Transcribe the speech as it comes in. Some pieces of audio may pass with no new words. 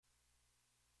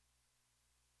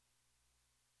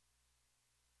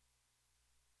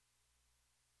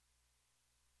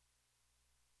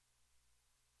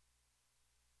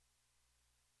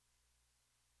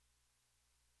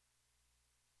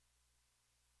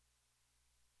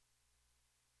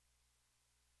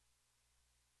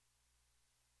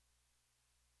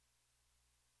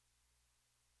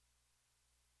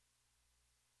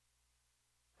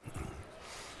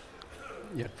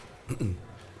Yeah,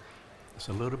 it's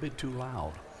a little bit too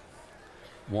loud.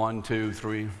 1, 2,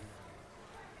 3.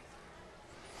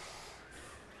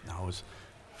 I was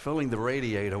filling the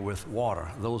radiator with water.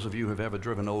 Those of you who have ever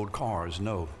driven old cars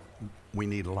know we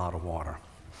need a lot of water.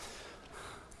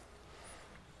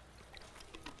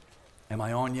 Am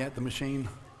I on yet, the machine?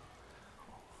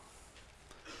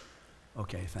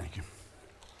 Okay, thank you.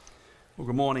 Well,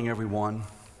 good morning, everyone.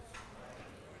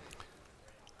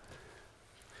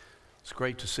 It's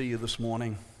great to see you this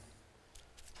morning.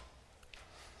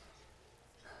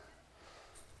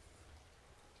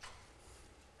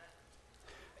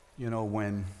 You know,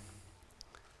 when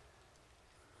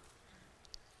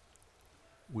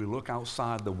we look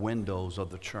outside the windows of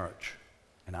the church,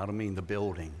 and I don't mean the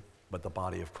building, but the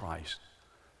body of Christ,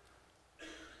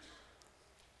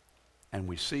 and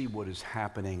we see what is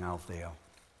happening out there,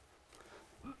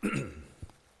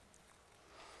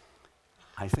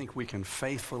 I think we can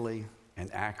faithfully and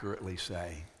accurately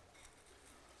say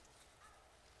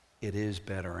it is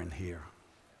better in here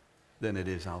than it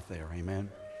is out there. Amen?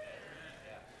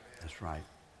 That's right.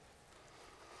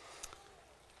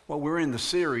 Well, we're in the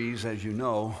series, as you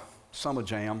know, Summer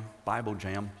Jam, Bible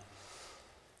Jam.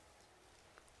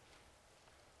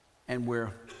 And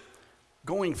we're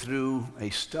going through a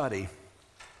study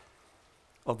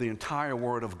of the entire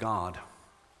Word of God,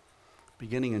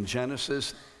 beginning in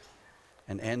Genesis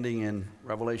and ending in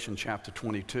Revelation chapter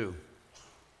 22.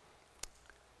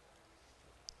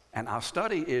 And our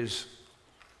study is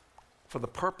for the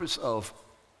purpose of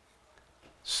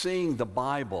seeing the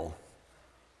Bible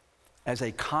as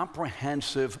a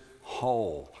comprehensive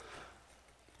whole.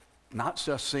 Not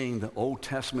just seeing the Old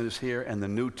Testament is here and the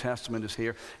New Testament is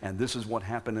here, and this is what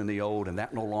happened in the Old, and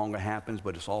that no longer happens,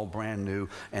 but it's all brand new,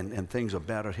 and things are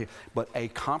better here. But a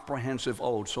comprehensive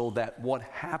Old, so that what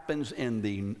happens in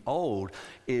the Old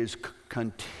is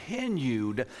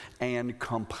continued and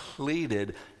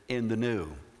completed in the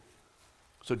New.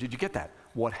 So did you get that?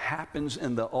 What happens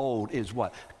in the Old is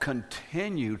what?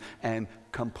 Continued and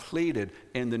completed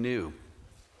in the New.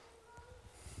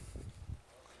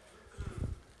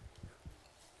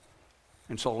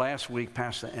 And so last week,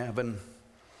 Pastor Evan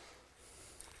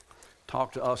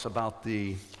talked to us about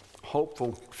the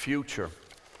hopeful future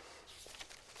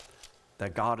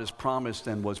that God has promised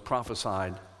and was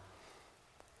prophesied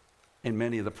in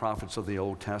many of the prophets of the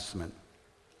Old Testament.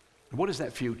 What is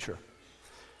that future?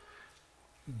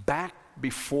 Back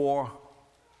before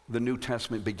the New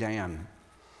Testament began,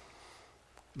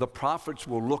 the prophets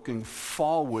were looking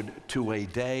forward to a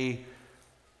day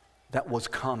that was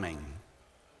coming.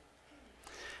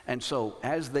 And so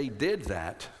as they did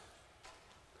that,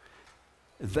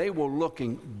 they were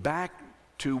looking back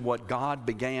to what God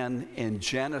began in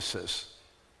Genesis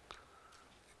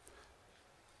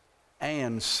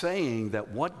and saying that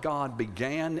what God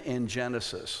began in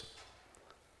Genesis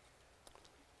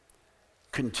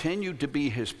continued to be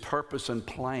his purpose and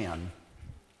plan,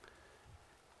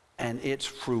 and its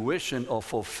fruition or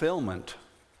fulfillment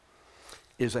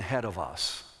is ahead of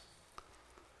us.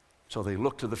 So they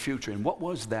look to the future. And what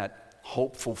was that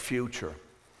hopeful future?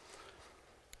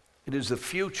 It is the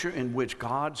future in which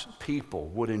God's people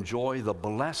would enjoy the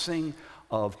blessing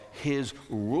of his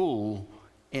rule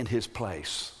in his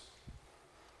place.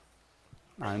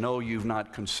 I know you've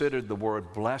not considered the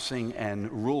word blessing and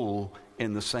rule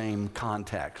in the same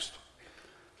context,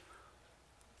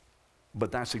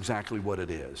 but that's exactly what it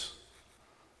is.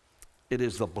 It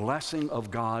is the blessing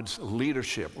of God's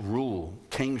leadership, rule,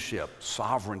 kingship,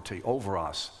 sovereignty over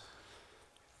us,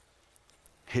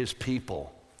 his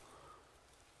people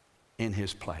in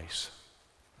his place.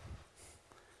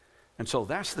 And so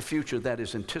that's the future that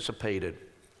is anticipated.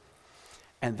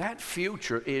 And that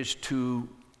future is to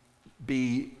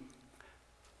be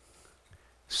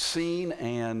seen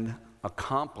and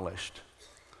accomplished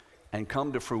and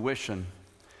come to fruition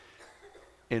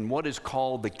in what is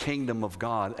called the kingdom of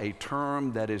God, a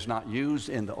term that is not used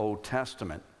in the Old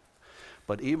Testament.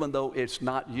 But even though it's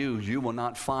not used, you will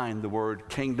not find the word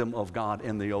kingdom of God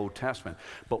in the Old Testament.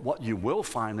 But what you will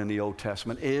find in the Old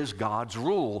Testament is God's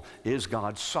rule, is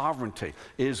God's sovereignty,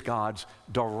 is God's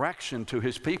direction to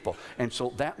his people. And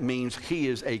so that means he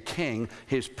is a king,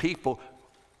 his people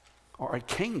are a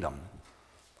kingdom.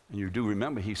 And you do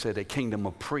remember he said a kingdom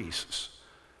of priests.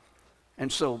 And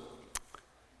so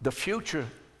the future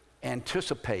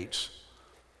anticipates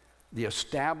the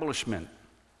establishment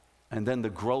and then the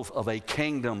growth of a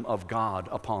kingdom of God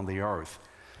upon the earth.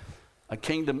 A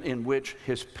kingdom in which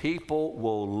his people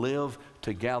will live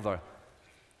together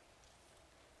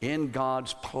in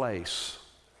God's place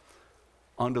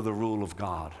under the rule of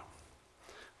God.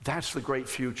 That's the great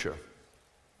future.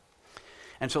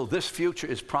 And so this future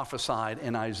is prophesied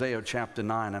in Isaiah chapter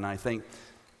 9, and I think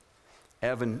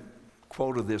Evan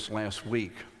quoted this last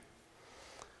week,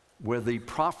 where the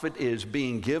prophet is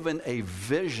being given a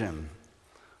vision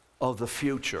of the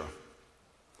future,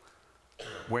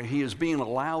 where he is being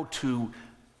allowed to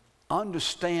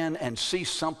understand and see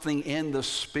something in the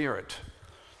Spirit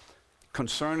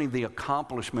concerning the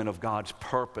accomplishment of God's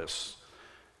purpose.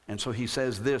 And so he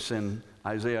says this in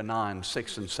Isaiah 9,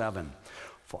 6 and 7.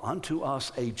 For unto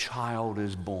us a child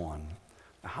is born.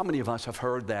 Now, how many of us have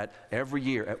heard that every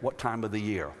year? At what time of the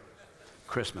year?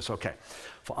 Christmas, okay.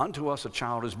 For unto us a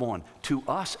child is born. To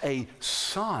us a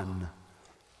son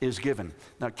is given.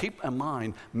 Now keep in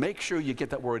mind, make sure you get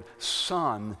that word,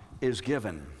 son is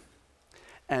given.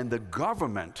 And the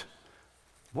government,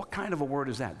 what kind of a word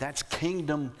is that? That's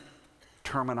kingdom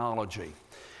terminology.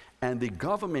 And the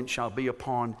government shall be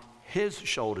upon his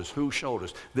shoulders. Whose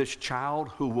shoulders? This child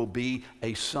who will be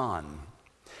a son.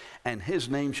 And his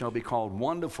name shall be called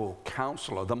Wonderful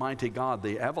Counselor, the Mighty God,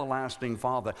 the Everlasting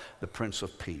Father, the Prince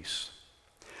of Peace.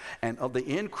 And of the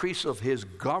increase of his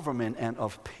government and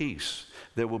of peace,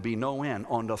 there will be no end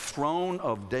on the throne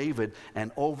of David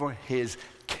and over his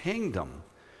kingdom,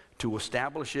 to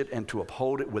establish it and to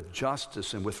uphold it with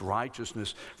justice and with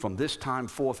righteousness from this time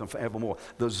forth and forevermore.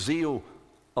 The zeal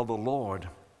of the Lord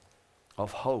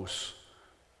of hosts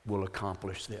will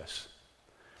accomplish this.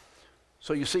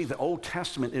 So you see, the Old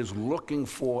Testament is looking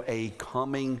for a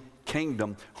coming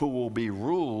kingdom who will be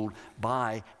ruled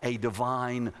by a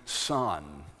divine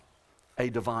son,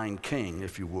 a divine king,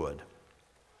 if you would.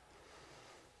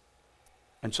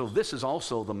 And so this is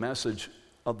also the message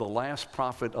of the last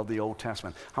prophet of the Old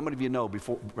Testament. How many of you know,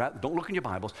 don't look in your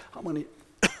Bibles, how many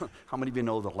of you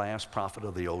know the last prophet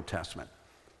of the Old Testament?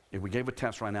 If we gave a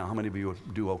test right now, how many of you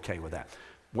would do okay with that?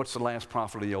 What's the last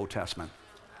prophet of the Old Testament?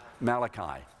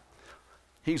 Malachi.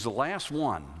 He's the last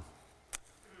one.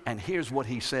 And here's what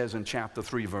he says in chapter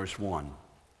 3, verse 1.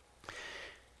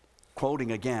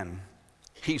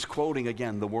 He's quoting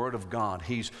again the word of God.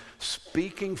 He's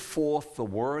speaking forth the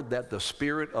word that the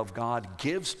Spirit of God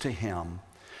gives to him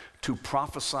to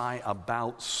prophesy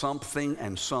about something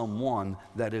and someone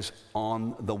that is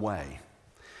on the way.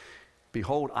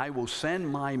 Behold, I will send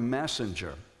my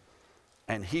messenger,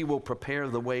 and he will prepare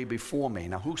the way before me.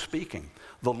 Now, who's speaking?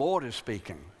 The Lord is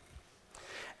speaking.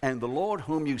 And the Lord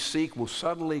whom you seek will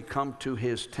suddenly come to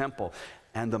his temple,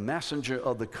 and the messenger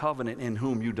of the covenant in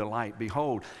whom you delight.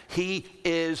 Behold, he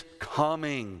is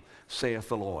coming, saith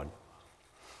the Lord.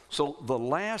 So the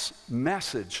last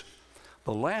message,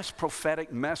 the last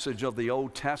prophetic message of the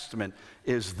Old Testament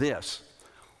is this: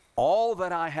 all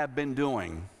that I have been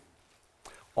doing,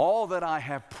 all that I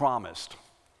have promised,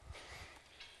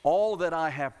 all that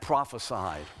I have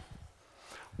prophesied,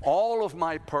 all of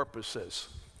my purposes,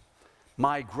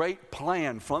 my great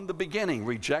plan from the beginning,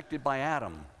 rejected by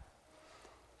Adam,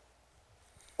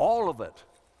 all of it,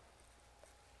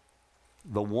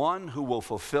 the one who will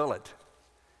fulfill it,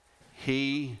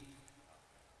 he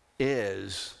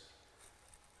is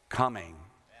coming.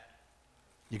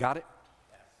 You got it?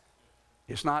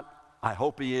 It's not, I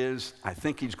hope he is, I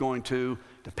think he's going to,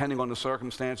 depending on the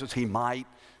circumstances, he might.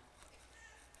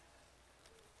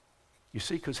 You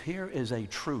see, because here is a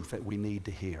truth that we need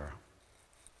to hear.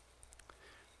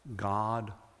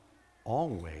 God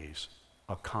always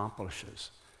accomplishes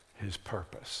his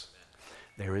purpose.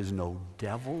 There is no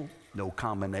devil, no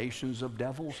combinations of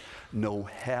devils, no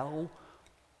hell,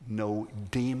 no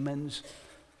demons,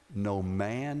 no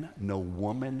man, no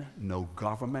woman, no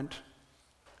government,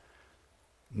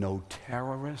 no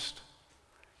terrorist,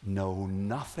 no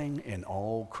nothing in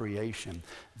all creation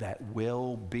that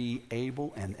will be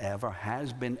able and ever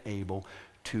has been able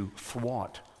to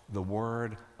thwart the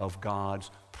word of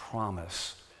God's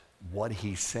promise. What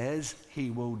he says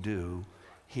he will do,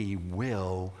 he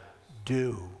will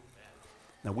do.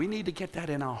 Now we need to get that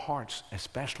in our hearts,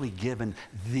 especially given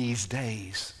these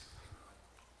days.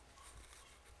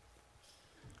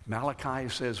 Malachi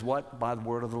says what by the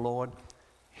word of the Lord?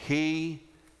 He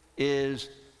is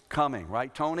coming.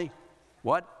 Right, Tony?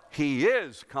 What? He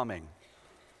is coming.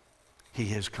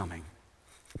 He is coming.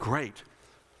 Great.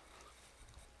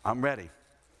 I'm ready.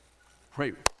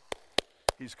 Great.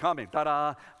 He's coming.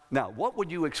 Ta-da. Now, what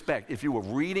would you expect if you were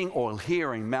reading or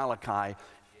hearing Malachi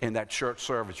in that church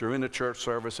service? You're in the church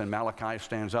service and Malachi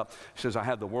stands up. He says, I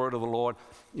have the word of the Lord.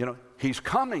 You know, he's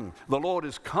coming. The Lord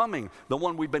is coming. The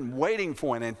one we've been waiting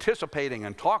for and anticipating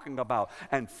and talking about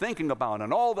and thinking about,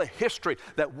 and all the history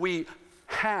that we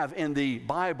have in the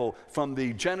Bible from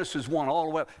the Genesis 1 all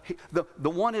the way up. The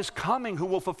one is coming who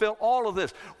will fulfill all of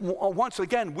this. Once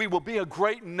again, we will be a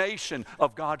great nation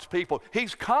of God's people.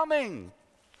 He's coming.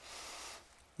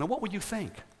 Now, what would you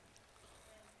think?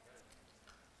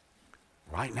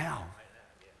 Right now.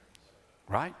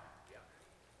 Right?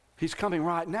 He's coming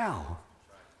right now.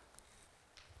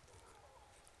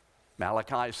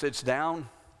 Malachi sits down.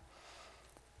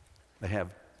 They have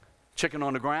chicken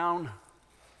on the ground.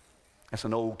 That's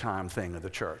an old-time thing of the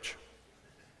church.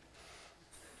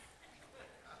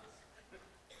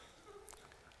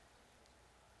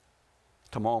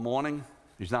 Tomorrow morning,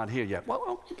 he's not here yet.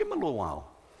 Well, give him a little while.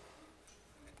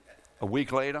 A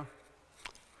week later,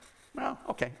 well,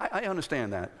 okay, I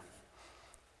understand that.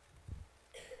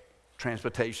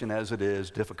 Transportation as it is,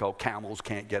 difficult. Camels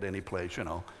can't get any place, you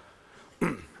know.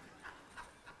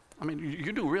 I mean,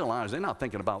 you do realize they're not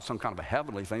thinking about some kind of a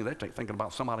heavenly thing. They're thinking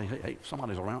about somebody, hey,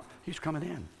 somebody's around. He's coming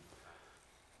in.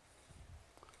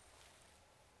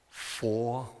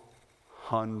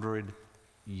 400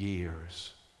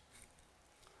 years.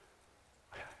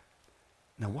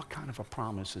 Now, what kind of a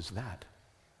promise is that?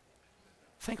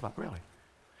 Think about it, really.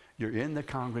 You're in the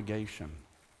congregation,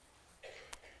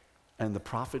 and the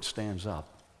prophet stands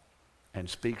up and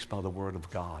speaks by the word of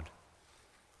God.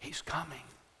 He's coming.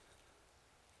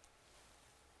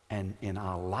 And in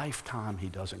our lifetime, he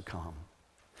doesn't come.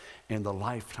 In the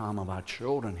lifetime of our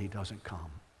children, he doesn't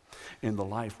come. In the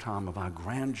lifetime of our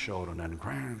grandchildren and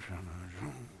grandchildren.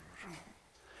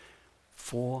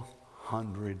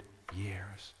 400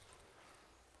 years.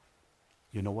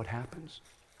 You know what happens?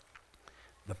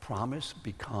 The promise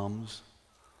becomes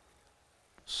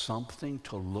something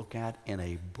to look at in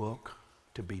a book,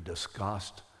 to be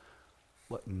discussed,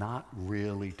 but not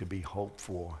really to be hoped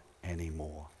for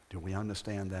anymore. Do we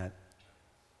understand that?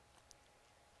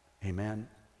 Amen?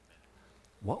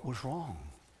 What was wrong?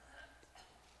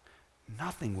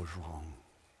 Nothing was wrong.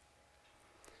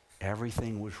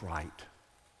 Everything was right.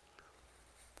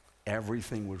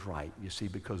 Everything was right. You see,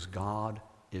 because God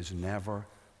is never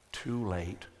too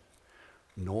late,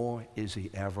 nor is he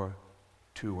ever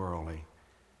too early.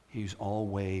 He's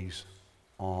always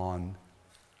on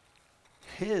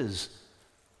his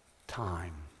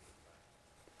time.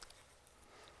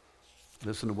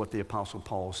 Listen to what the Apostle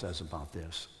Paul says about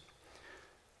this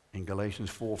in Galatians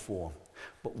 4:4.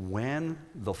 But when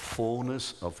the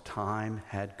fullness of time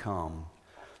had come,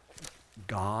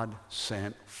 God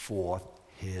sent forth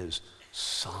his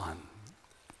Son.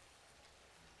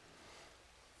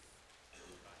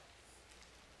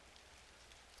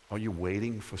 Are you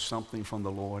waiting for something from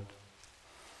the Lord?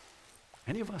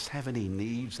 Any of us have any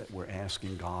needs that we're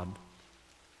asking God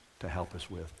to help us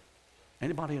with?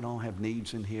 Anybody at all have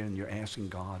needs in here and you're asking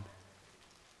God?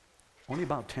 Only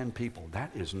about 10 people.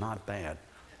 That is not bad.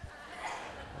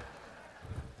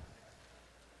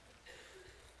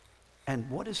 And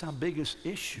what is our biggest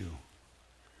issue?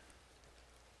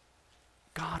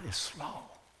 God is slow.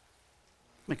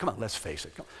 I mean, come on, let's face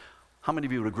it. How many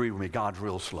of you would agree with me? God's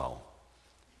real slow.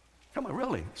 Come on,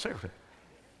 really, seriously.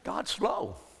 God's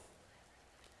slow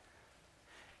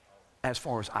as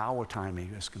far as our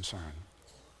timing is concerned.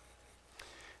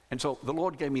 And so the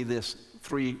Lord gave me this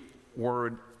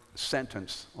 3-word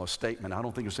sentence or statement. I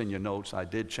don't think it's in your notes. I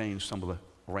did change some of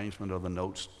the arrangement of the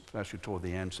notes, especially toward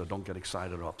the end, so don't get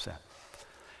excited or upset.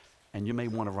 And you may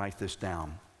want to write this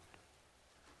down.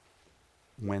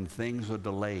 When things are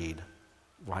delayed,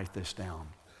 write this down.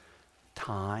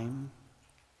 Time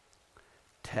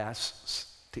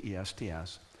tests,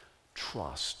 T-E-S-T-S,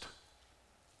 trust.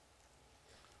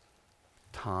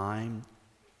 Time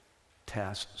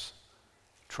tests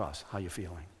trust. How you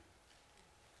feeling?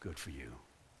 Good for you.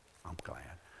 I'm glad.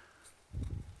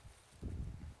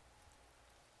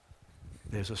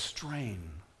 There's a strain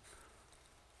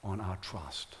on our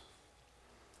trust.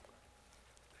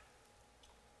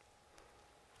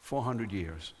 400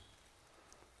 years.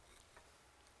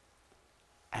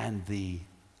 And the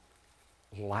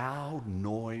loud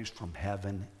noise from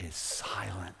heaven is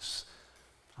silence.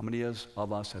 How many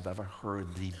of us have ever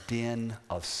heard the din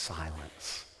of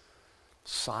silence?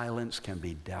 Silence can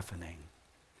be deafening.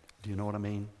 Do you know what I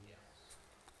mean?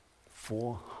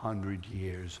 400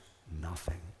 years,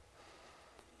 nothing.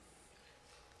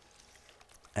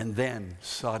 And then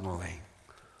suddenly,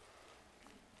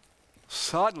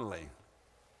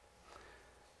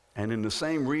 and in the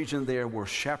same region there were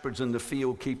shepherds in the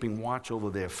field keeping watch over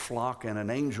their flock, and an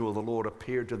angel of the Lord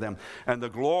appeared to them, and the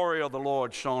glory of the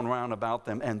Lord shone round about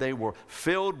them, and they were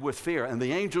filled with fear. And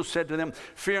the angel said to them,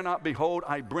 "Fear not, behold,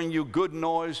 I bring you good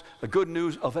news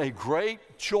of a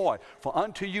great joy. For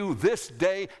unto you this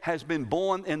day has been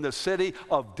born in the city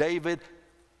of David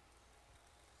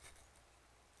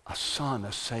a Son,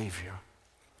 a Savior,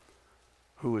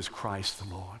 who is Christ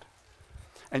the Lord.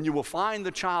 And you will find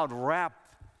the child wrapped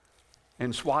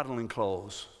in swaddling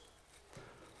clothes,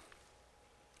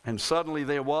 And suddenly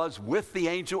there was with the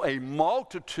angel a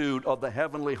multitude of the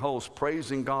heavenly hosts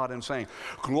praising God and saying,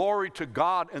 "Glory to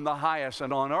God in the highest,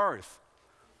 and on earth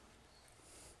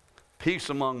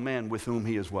peace among men with whom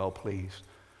he is well pleased.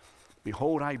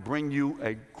 Behold, I bring you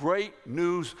a great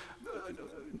news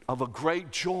of a great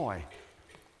joy."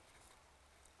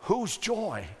 Whose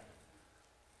joy?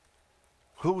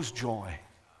 Whose joy?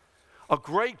 A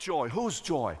great joy. Whose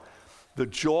joy? The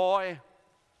joy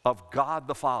of God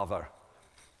the Father,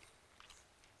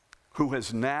 who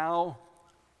has now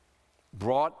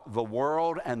brought the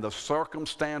world and the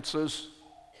circumstances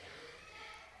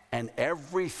and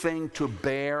everything to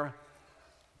bear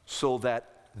so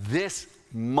that this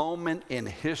moment in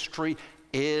history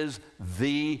is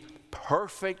the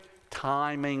perfect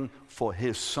timing for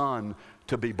his son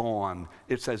to be born.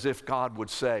 It's as if God would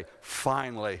say,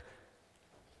 finally,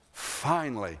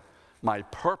 my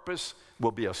purpose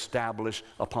will be established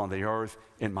upon the earth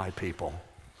in my people.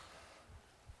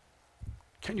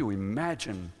 Can you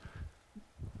imagine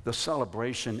the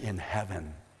celebration in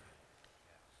heaven?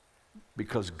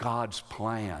 Because God's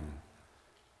plan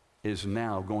is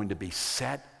now going to be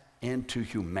set into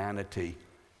humanity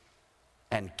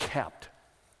and kept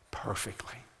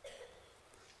perfectly.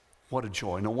 What a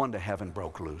joy. No wonder heaven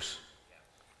broke loose.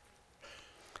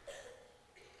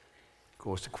 Of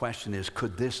course, the question is,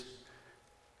 could this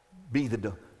be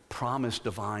the promised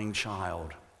divine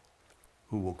child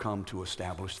who will come to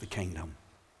establish the kingdom?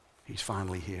 He's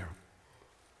finally here.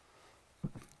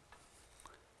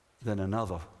 Then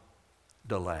another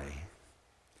delay.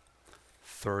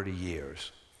 30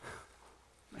 years.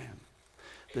 Man,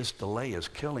 this delay is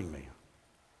killing me.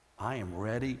 I am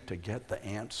ready to get the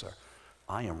answer.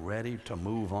 I am ready to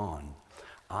move on.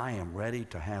 I am ready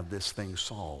to have this thing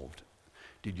solved.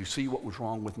 Did you see what was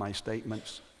wrong with my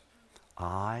statements?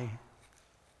 I,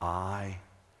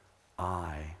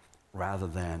 rather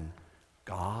than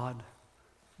God,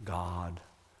 God,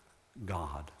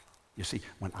 God. You see,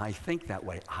 when I think that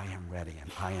way, I am ready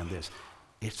and I am this.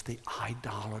 It's the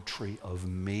idolatry of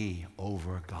me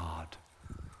over God.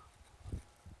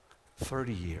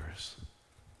 30 years.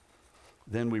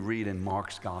 Then we read in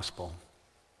Mark's gospel.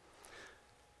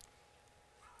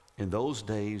 In those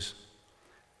days,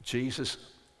 Jesus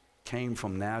came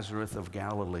from Nazareth of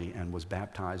Galilee and was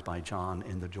baptized by John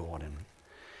in the Jordan.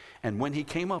 And when he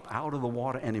came up out of the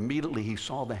water, and immediately he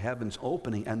saw the heavens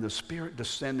opening and the Spirit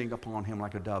descending upon him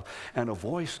like a dove. And a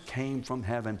voice came from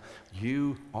heaven,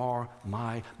 "You are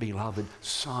my beloved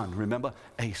Son." Remember,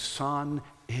 a son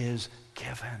is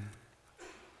given.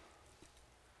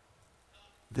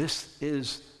 This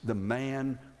is the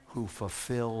man who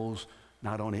fulfills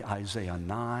not only Isaiah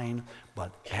 9,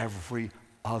 but every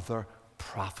other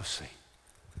prophecy.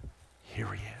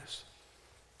 Here he is.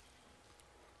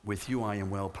 With you I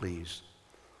am well pleased.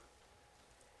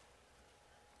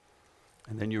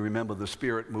 And then you remember the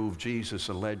Spirit moved Jesus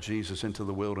and led Jesus into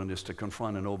the wilderness to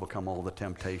confront and overcome all the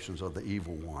temptations of the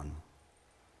evil one.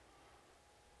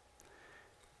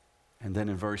 And then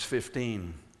in verse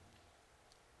 15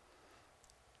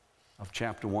 of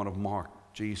chapter 1 of Mark,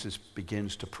 Jesus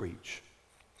begins to preach.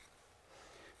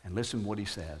 And listen what he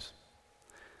says.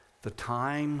 The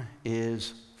time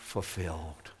is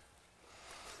fulfilled.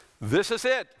 This is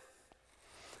it.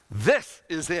 This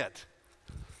is it.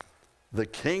 The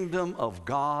kingdom of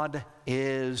God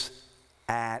is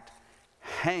at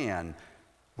hand.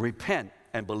 Repent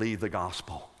and believe the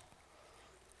gospel.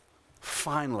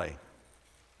 Finally,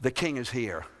 the king is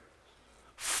here.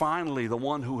 Finally, the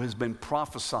one who has been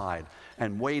prophesied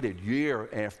and waited year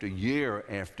after year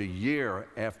after year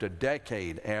after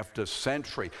decade after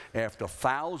century after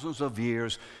thousands of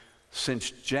years since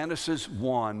Genesis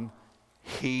 1,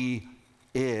 he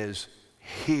is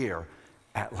here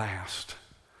at last.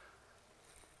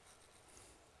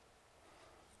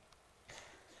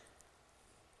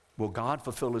 Will God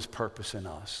fulfill his purpose in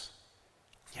us?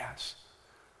 Yes.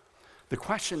 The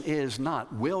question is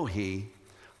not will he,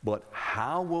 but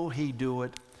how will he do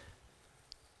it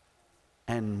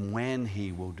and when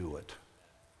he will do it.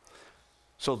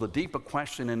 So the deeper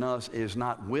question in us is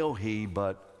not will he,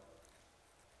 but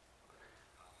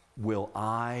will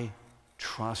I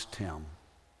trust him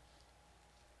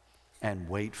and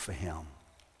wait for him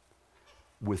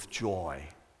with joy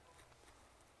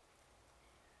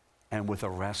and with a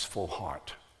restful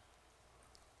heart?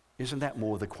 Isn't that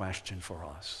more the question for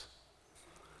us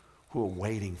who are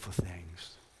waiting for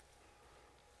things?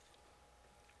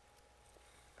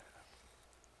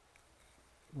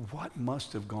 What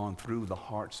must have gone through the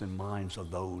hearts and minds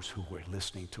of those who were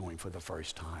listening to him for the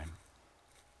first time?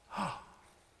 Oh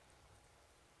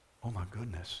my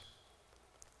goodness.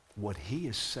 What he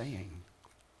is saying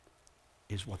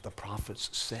is what the prophets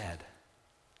said.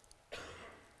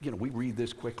 You know, we read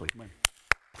this quickly.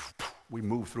 We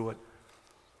move through it.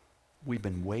 We've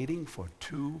been waiting for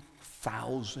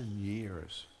 2,000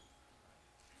 years.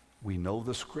 We know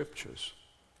the scriptures.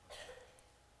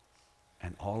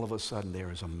 And all of a sudden, there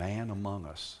is a man among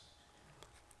us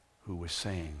who is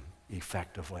saying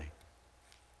effectively,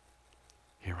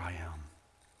 here I am.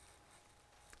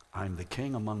 I'm the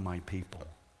king among my people.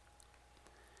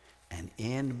 And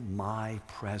in my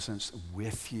presence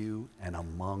with you and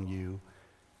among you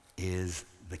is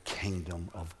the kingdom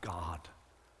of God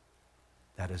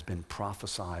that has been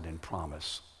prophesied and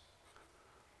promised.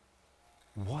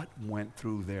 What went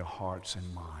through their hearts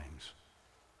and minds?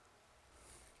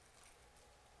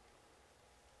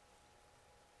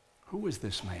 Who is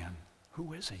this man?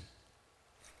 Who is he?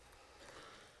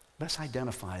 Let's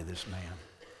identify this man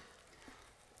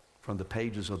from the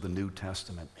pages of the New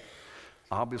Testament.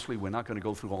 Obviously, we're not going to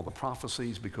go through all the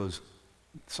prophecies because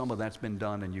some of that's been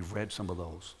done and you've read some of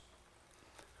those.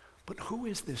 But who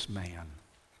is this man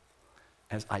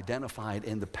as identified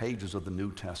in the pages of the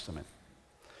New Testament?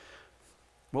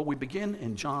 Well, we begin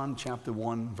in John chapter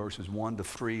 1, verses 1 to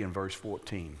 3 and verse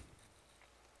 14.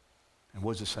 And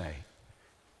what does it say?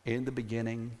 In the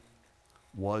beginning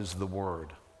was the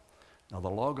Word. Now, the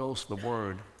Logos, the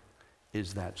Word,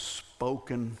 is that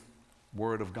spoken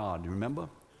Word of God. Do you remember?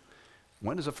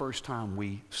 When is the first time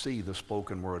we see the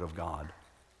spoken Word of God?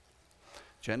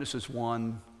 Genesis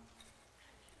 1,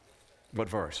 what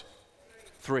verse?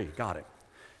 3, got it.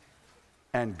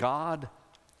 And God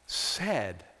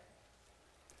said,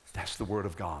 that's the Word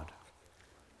of God.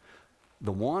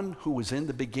 The one who was in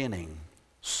the beginning,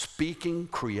 speaking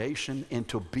creation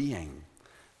into being.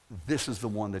 This is the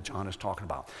one that John is talking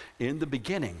about. In the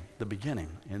beginning,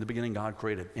 in the beginning God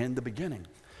created. In the beginning,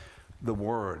 the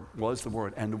Word was the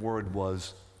Word, and the Word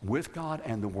was with God,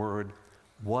 and the Word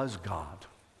was God.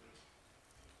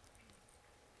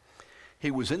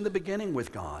 He was in the beginning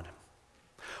with God.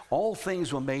 All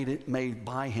things were made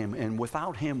by him, and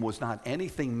without him was not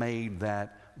anything made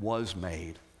that was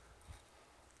made.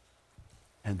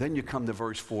 And then you come to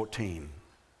verse 14.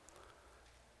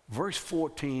 Verse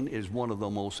 14 is one of the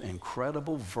most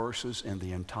incredible verses in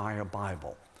the entire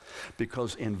Bible,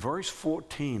 because in verse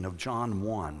 14 of John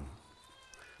 1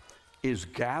 is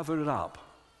gathered up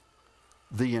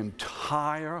the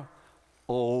entire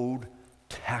Old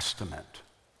Testament.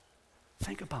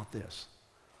 Think about this.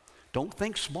 Don't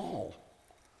think small.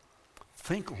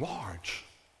 Think large.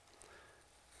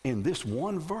 In this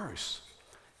one verse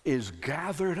is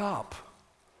gathered up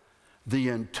the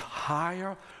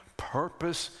entire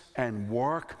purpose and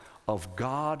work of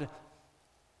God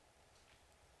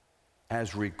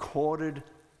as recorded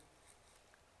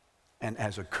and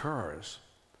as occurs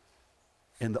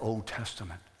in the Old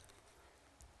Testament.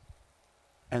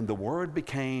 And the Word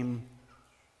became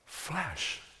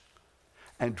flesh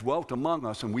and dwelt among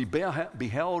us, and we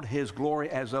beheld his glory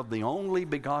as of the only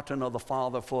begotten of the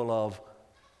Father, full of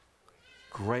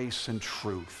grace and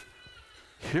truth.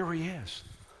 Here he is.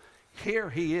 Here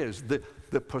he is,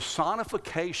 the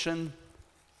personification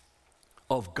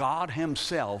of God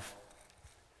himself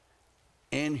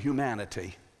in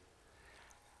humanity,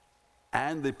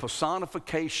 and the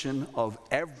personification of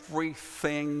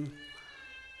everything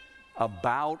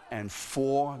about and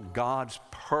for God's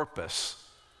purpose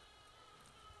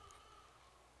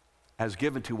as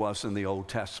given to us in the Old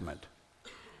Testament,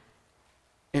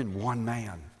 in one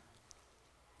man.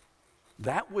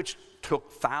 That which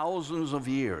took thousands of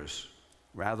years,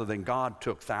 rather than God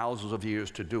took thousands of years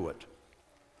to do it.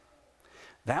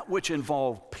 That which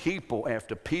involved people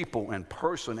after people and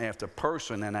person after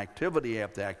person and activity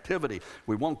after activity.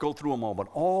 We won't go through them all, but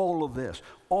all of this,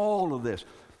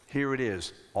 here it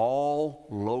is, all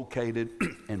located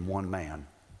in one man.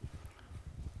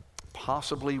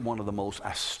 Possibly one of the most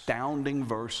astounding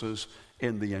verses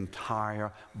in the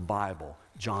entire Bible,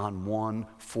 John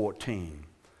 1:14.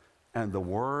 And the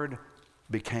Word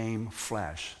became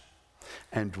flesh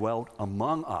and dwelt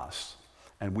among us,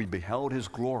 and we beheld his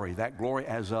glory, that glory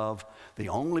as of the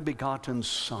only begotten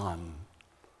Son,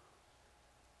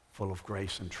 full of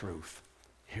grace and truth.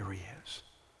 Here he is.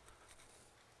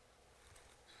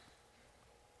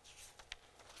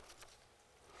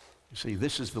 You see,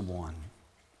 this is the one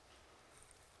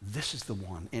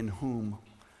in whom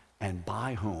and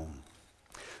by whom.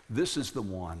 This is the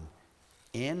one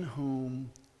in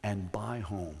whom and by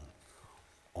whom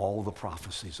all the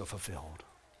prophecies are fulfilled.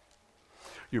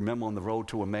 You remember on the road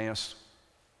to Emmaus,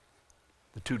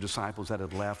 the two disciples that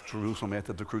had left Jerusalem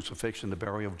after the crucifixion, the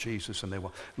burial of Jesus, and they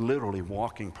were literally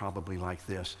walking probably like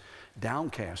this,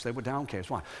 downcast. They were downcast.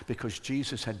 Why? Because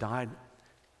Jesus had died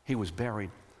He was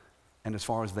buried, and as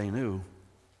far as they knew,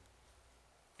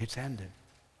 it's ended.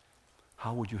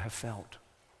 How would you have felt?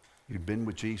 You'd been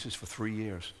with Jesus for 3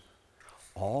 years.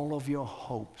 All of your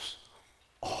hopes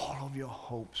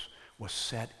were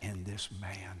set in this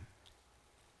man,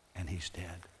 and he's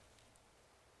dead.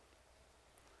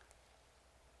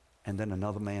 And then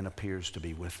another man appears to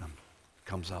be with them,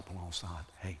 comes up alongside.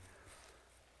 Hey,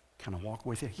 can I walk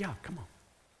with you? Yeah, come on.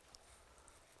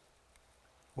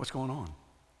 What's going on?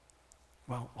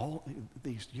 Well, all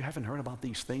these, you haven't heard about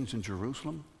these things in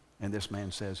Jerusalem? And this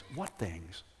man says, what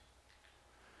things?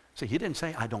 See, he didn't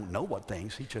say, I don't know what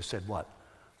things. He just said, what?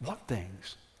 What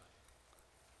things?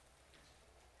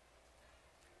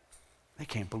 They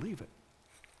can't believe it.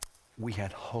 We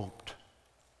had hoped,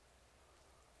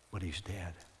 but he's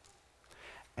dead.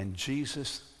 And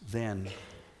Jesus then,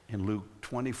 in Luke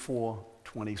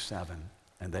 24:27,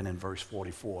 and then in verse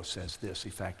 44, says this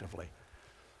effectively.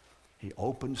 He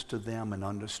opens to them an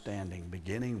understanding,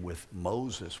 beginning with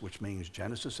Moses, which means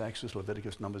Genesis, Exodus,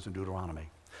 Leviticus, Numbers, and Deuteronomy,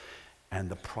 and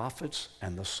the prophets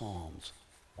and the Psalms,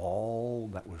 all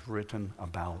that was written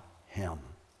about him.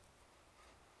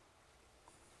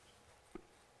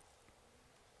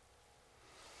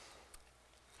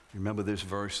 Remember this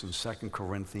verse in 2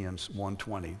 Corinthians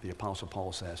 1:20, the Apostle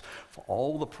Paul says, for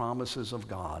all the promises of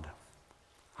God,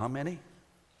 how many?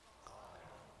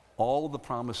 All the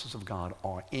promises of God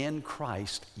are in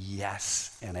Christ,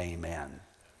 yes and amen.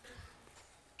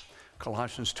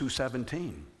 Colossians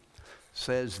 2:17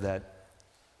 says that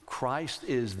Christ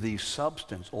is the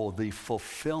substance or the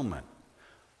fulfillment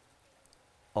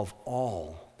of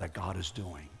all that God is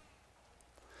doing.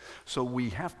 So we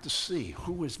have to see,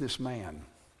 who is this man?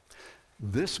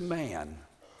 This man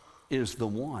is the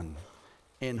one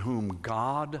in whom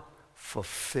God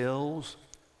fulfills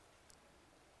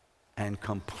and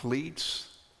completes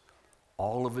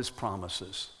all of his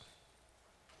promises,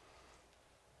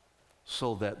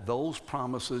 so that those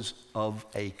promises of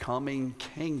a coming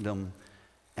kingdom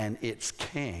and its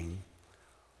king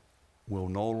will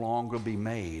no longer be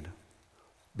made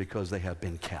because they have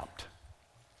been kept.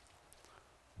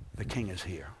 The king is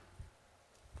here.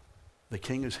 The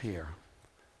king is here,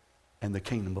 and the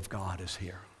kingdom of God is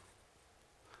here.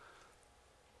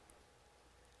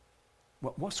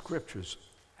 What scriptures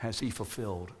has he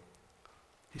fulfilled?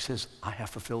 He says, I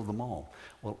have fulfilled them all.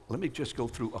 Well, let me just go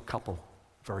through a couple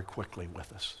very quickly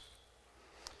with us.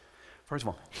 First of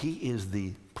all, he is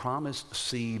the promised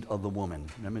seed of the woman.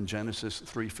 Remember in Genesis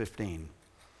 3:15.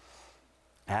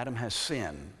 Adam has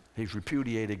sinned. He's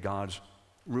repudiated God's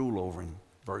rule over him.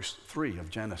 Verse 3 of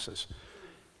Genesis.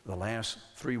 The last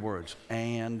three words,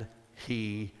 and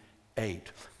he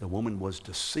ate. The woman was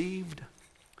deceived.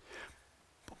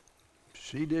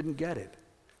 She didn't get it.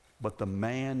 But the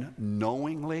man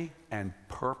knowingly and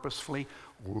purposefully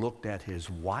looked at his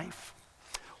wife,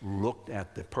 looked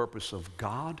at the purpose of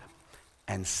God,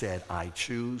 and said, I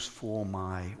choose for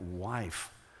my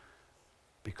wife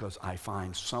because I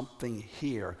find something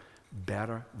here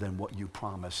better than what you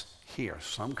promised here.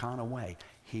 Some kind of way.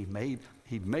 He made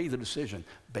the decision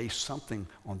based something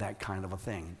on that kind of a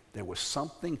thing. There was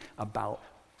something about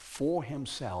for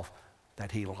himself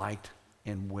that he liked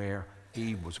in where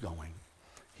he was going.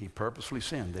 He purposely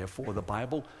sinned. Therefore, the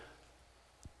Bible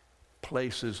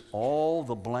places all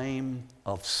the blame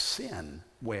of sin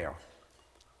where?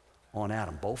 On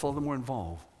Adam. Both of them were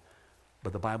involved.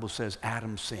 But the Bible says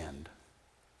Adam sinned.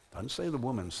 Doesn't say the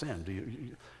woman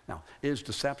sinned. Now, is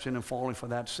deception and falling for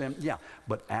that sin? Yeah.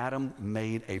 But Adam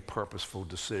made a purposeful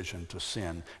decision to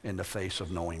sin in the face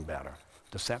of knowing better.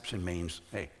 Deception means,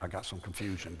 hey, I got some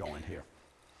confusion going here.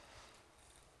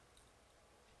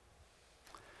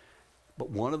 But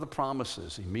one of the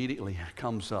promises immediately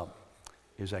comes up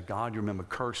is that God, you remember,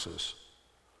 curses.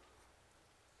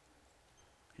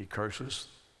 He curses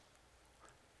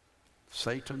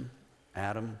Satan,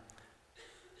 Adam,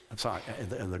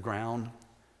 the ground,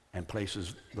 and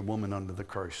places the woman under the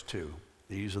curse too.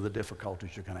 These are the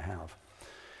difficulties you're going to have.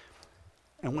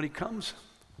 And when he comes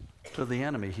to the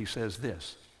enemy, he says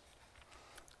this,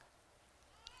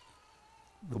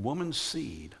 the woman's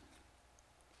seed,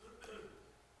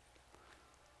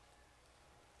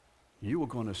 you are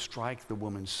going to strike the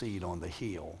woman's seed on the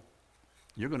heel.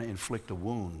 You're going to inflict a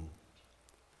wound.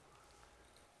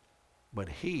 But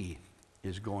he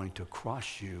is going to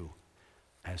crush you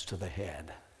as to the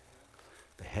head.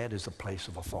 The head is a place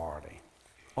of authority.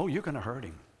 Oh, you're going to hurt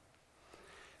him.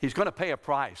 He's going to pay a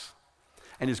price.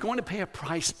 And he's going to pay a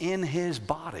price in his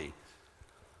body.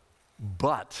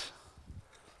 But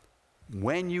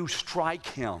when you strike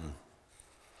him,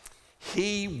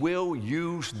 he will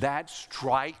use that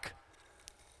strike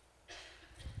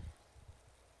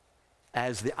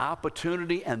as the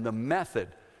opportunity and the method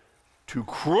to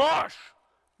crush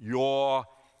your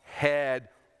head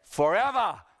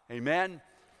forever. Amen?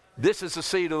 This is the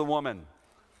seed of the woman.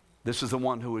 This is the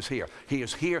one who is here. He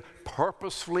is here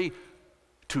purposefully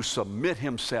to submit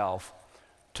himself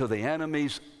to the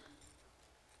enemies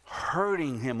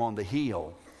hurting him on the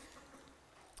heel,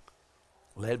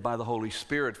 led by the Holy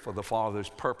Spirit for the Father's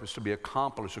purpose to be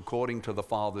accomplished according to the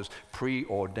Father's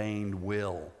preordained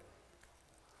will,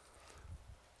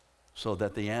 so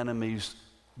that the enemy's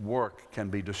work can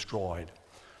be destroyed.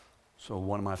 So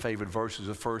one of my favorite verses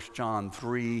is 1 John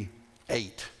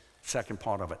 3:8, second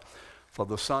part of it. For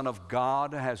the Son of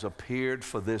God has appeared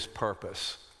for this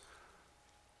purpose.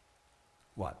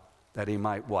 What? That he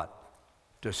might what?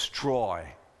 Destroy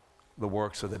the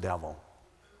works of the devil.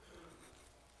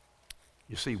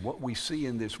 You see, what we see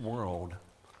in this world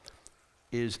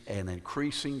is an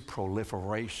increasing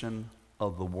proliferation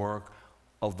of the work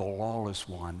of the lawless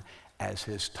one as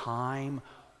his time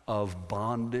of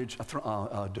bondage,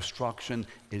 destruction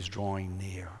is drawing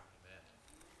near.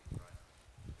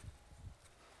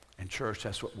 And church,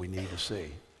 that's what we need to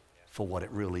see for what it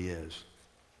really is.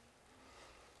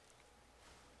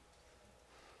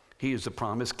 He is the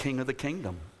promised king of the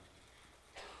kingdom.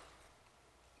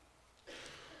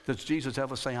 Does Jesus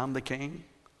ever say, I'm the king?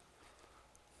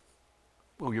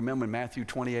 Well, you remember in Matthew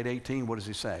 28:18, what does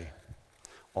he say?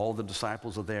 All the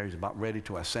disciples are there. He's about ready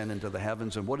to ascend into the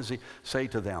heavens. And what does he say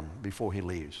to them before he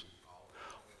leaves?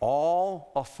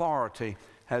 All authority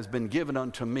has been given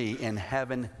unto me in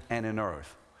heaven and in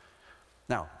earth.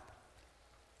 Now,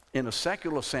 in a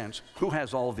secular sense, who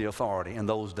has all the authority in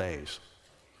those days?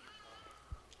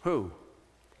 Who?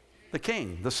 The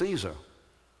king, the Caesar.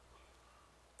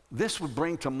 This would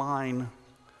bring to mind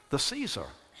the Caesar.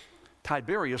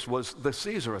 Tiberius was the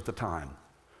Caesar at the time.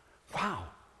 Wow.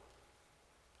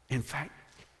 In fact,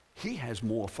 he has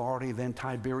more authority than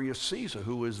Tiberius Caesar,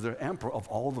 who is the emperor of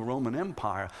all the Roman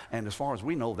Empire. And as far as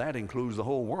we know, that includes the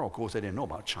whole world. Of course, they didn't know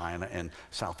about China and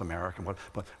South America.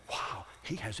 But wow,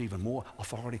 he has even more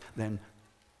authority than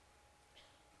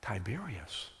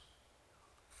Tiberius.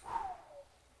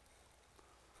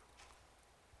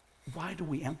 Why do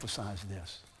we emphasize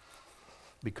this?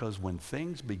 Because when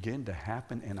things begin to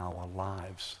happen in our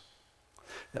lives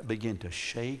that begin to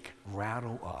shake,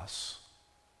 rattle us,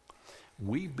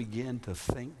 we begin to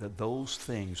think that those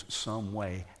things some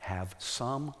way have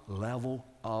some level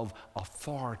of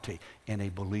authority in a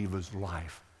believer's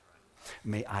life.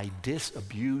 May I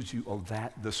disabuse you of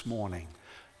that this morning.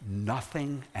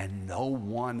 Nothing and no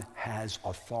one has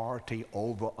authority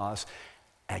over us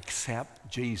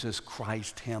except Jesus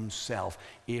Christ himself,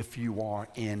 if you are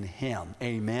in him.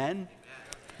 Amen?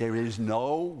 There is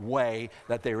no way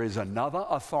that there is another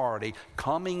authority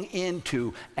coming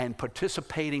into and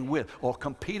participating with or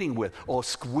competing with or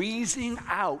squeezing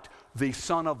out the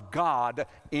Son of God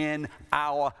in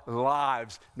our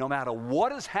lives. No matter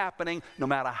what is happening, no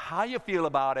matter how you feel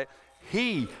about it,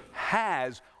 he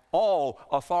has all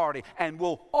authority and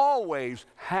will always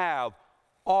have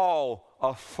all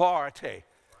authority.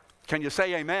 Can you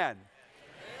say amen? Amen.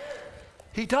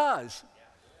 He does.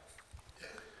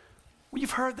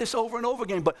 We've heard this over and over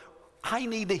again, but I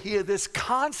need to hear this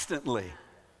constantly.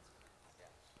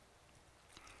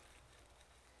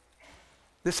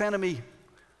 This enemy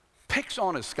picks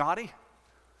on us, Scotty,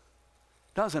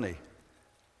 doesn't he?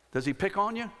 Does he pick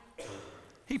on you?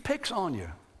 He picks on you.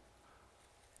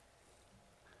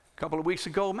 A couple of weeks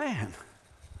ago, man,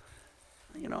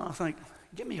 I was like,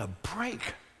 give me a break.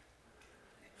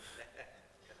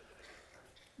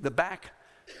 The back,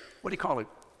 what do you call it?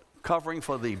 Covering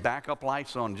for the backup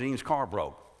lights on Jean's car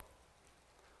broke.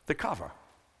 The cover.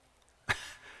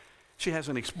 She has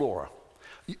an Explorer.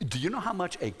 Do you know how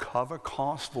much a cover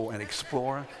costs for an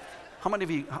Explorer? How many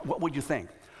of you, what would you think?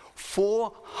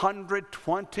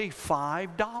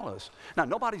 $425. Now,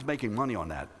 nobody's making money on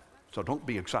that, so don't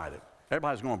be excited.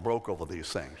 Everybody's going broke over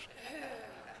these things.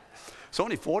 It's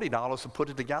only $40 to put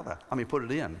it together. Put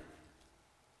it in.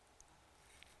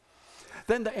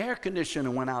 Then the air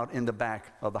conditioner went out in the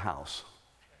back of the house.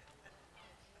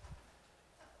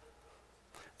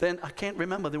 Then I can't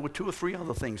remember, there were 2 or 3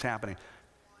 other things happening.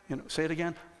 Say it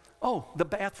again. Oh, the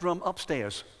bathroom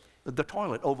upstairs, the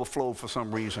toilet overflowed for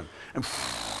some reason. And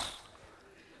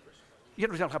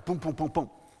boom, boom, boom, boom.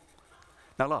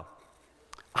 Now look,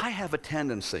 I have a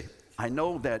tendency, I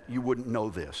know that you wouldn't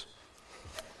know this,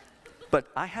 but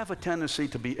I have a tendency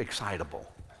to be excitable.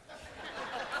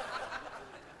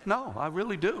 No, I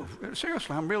really do.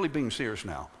 Seriously, I'm really being serious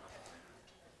now.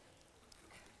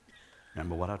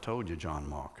 Remember what I told you, John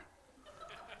Mark.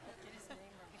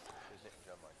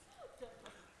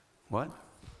 What?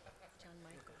 John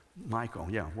Michael,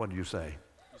 yeah, what did you say?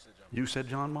 You said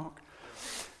John Mark?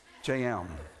 JM.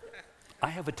 I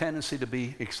have a tendency to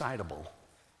be excitable.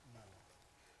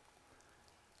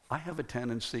 I have a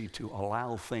tendency to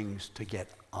allow things to get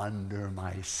under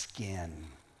my skin.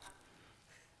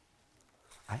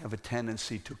 I have a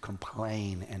tendency to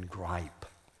complain and gripe.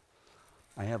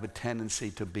 I have a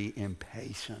tendency to be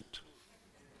impatient.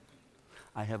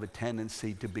 I have a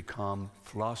tendency to become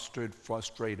flustered,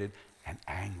 frustrated, and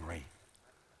angry.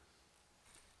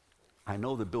 I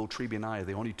know that Bill Treby and I are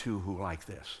the only two who like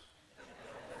this.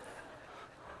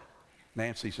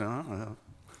 Nancy said, no.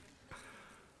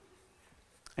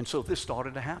 And so this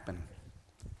started to happen.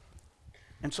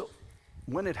 And so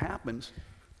when it happens,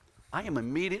 I am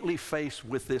immediately faced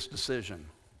with this decision.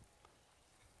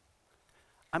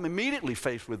 I'm immediately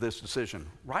faced with this decision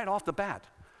right off the bat.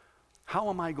 How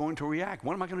am I going to react?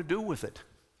 What am I going to do with it?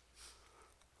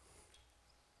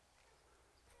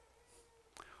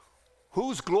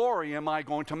 Whose glory am I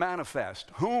going to manifest?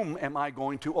 Whom am I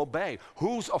going to obey?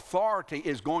 Whose authority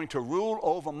is going to rule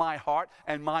over my heart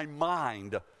and my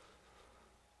mind?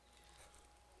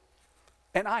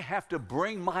 And I have to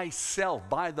bring myself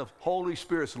by the Holy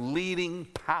Spirit's leading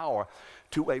power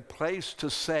to a place to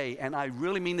say, and I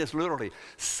really mean this literally,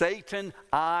 Satan,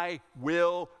 I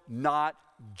will not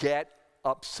get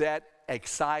upset,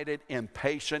 excited,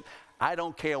 impatient. I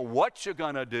don't care what you're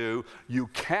going to do. You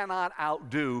cannot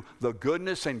outdo the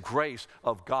goodness and grace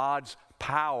of God's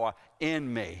power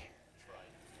in me.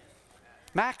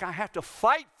 Mac, I have to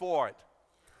fight for it.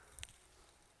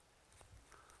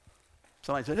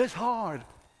 Somebody said, it's hard.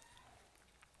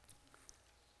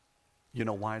 You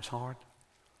know why it's hard?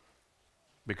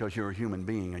 Because you're a human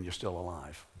being and you're still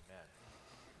alive.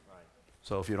 Right.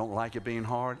 So if you don't like it being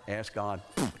hard, ask God,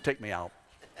 take me out.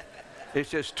 It's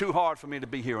just too hard for me to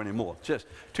be here anymore. Just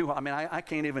too hard. I mean, I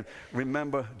can't even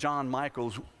remember John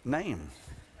Michael's name.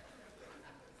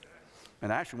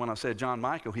 And actually, when I said John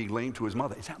Michael, he leaned to his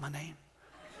mother. Is that my name?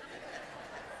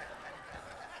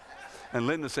 And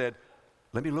Linda said,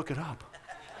 let me look it up.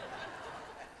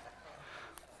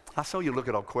 I saw you look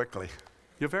it up quickly.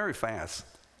 You're very fast.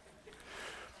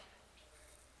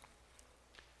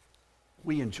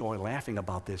 We enjoy laughing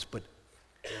about this, but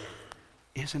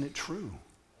isn't it true?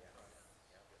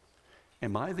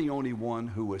 Am I the only one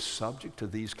who is subject to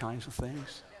these kinds of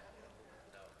things?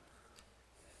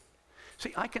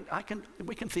 See,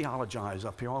 we can theologize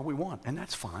up here all we want, and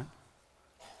that's fine.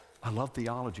 I love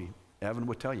theology. Evan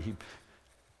would tell you, he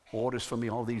orders for me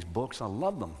all these books. I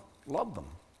love them, love them.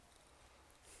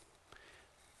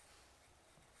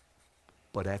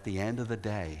 But at the end of the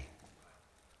day,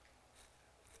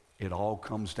 it all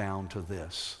comes down to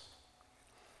this.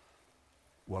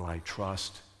 Will I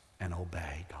trust and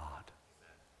obey God?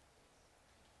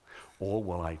 Or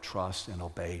will I trust and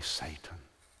obey Satan?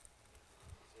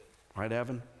 Right,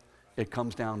 Evan? It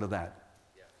comes down to that.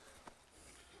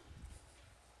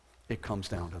 It comes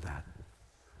down to that.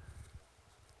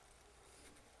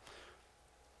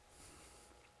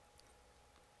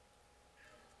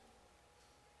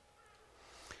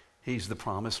 He's the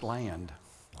promised land.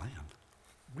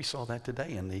 We saw that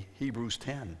today in the Hebrews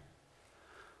 10.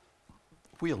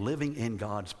 We are living in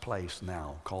God's place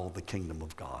now, called the kingdom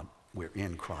of God. We're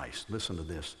in Christ. Listen to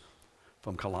this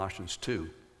from Colossians 2,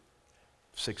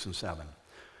 6 and 7.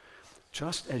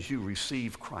 Just as you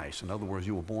received Christ, in other words,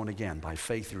 you were born again, by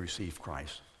faith you received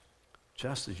Christ.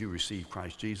 Just as you received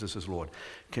Christ Jesus as Lord,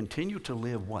 continue to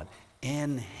live what?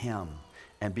 In Him,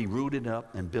 and be rooted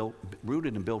and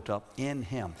built up in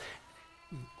Him.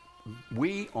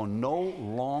 We are no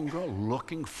longer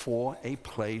looking for a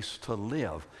place to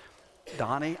live.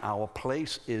 Donnie, our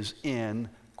place is in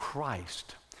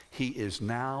Christ. He is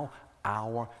now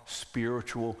our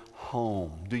spiritual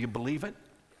home. Do you believe it?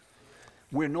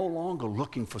 We're no longer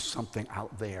looking for something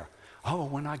out there. Oh,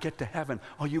 when I get to heaven,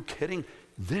 are you kidding?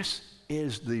 This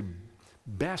is the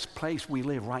best place we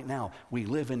live right now. We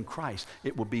live in Christ.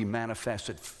 It will be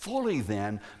manifested fully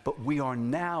then, but we are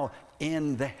now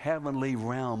in the heavenly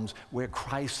realms where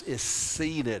Christ is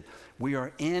seated. We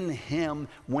are in Him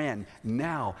when?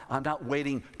 Now. I'm not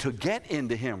waiting to get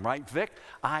into Him, right, Vic?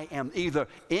 I am either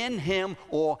in Him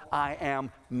or I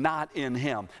am not in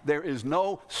Him. There is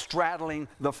no straddling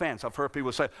the fence. I've heard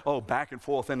people say, oh, back and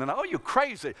forth, and then, oh, you're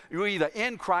crazy. You're either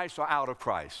in Christ or out of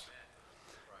Christ.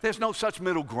 There's no such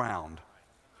middle ground.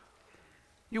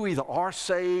 You either are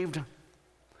saved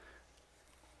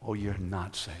or you're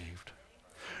not saved.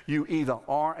 You either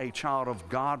are a child of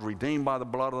God, redeemed by the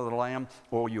blood of the Lamb,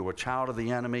 or you're a child of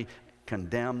the enemy,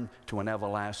 condemned to an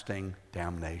everlasting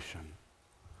damnation.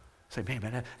 Say,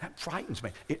 man, that frightens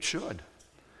me. It should.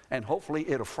 And hopefully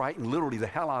it'll frighten literally the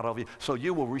hell out of you so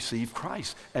you will receive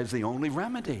Christ as the only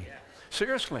remedy.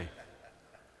 Seriously.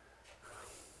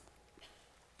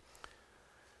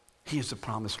 He is the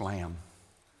promised Lamb.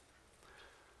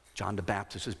 John the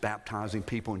Baptist is baptizing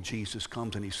people, and Jesus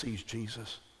comes and he sees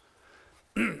Jesus.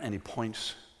 And he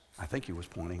points, I think he was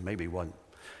pointing, maybe he wasn't.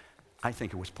 I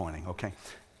think it was pointing, okay.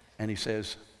 And he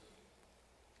says,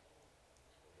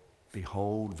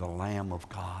 "Behold the Lamb of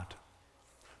God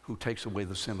who takes away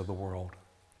the sin of the world."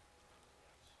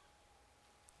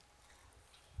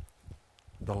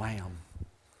 The Lamb.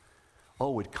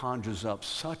 Oh, it conjures up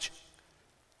such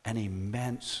an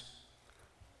immense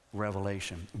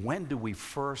revelation. When do we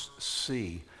first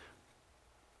see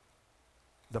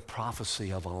the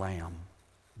prophecy of a lamb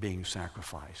being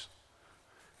sacrificed?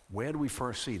 Where do we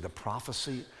first see the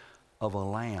prophecy of a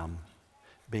lamb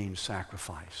being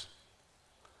sacrificed?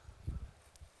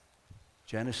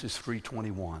 Genesis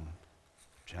 3:21.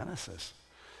 Genesis.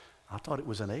 I thought it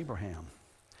was in Abraham.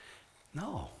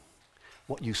 No.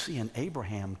 What you see in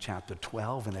Abraham chapter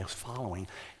 12 and its following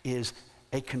is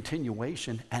a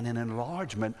continuation and an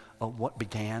enlargement of what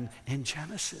began in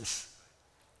Genesis.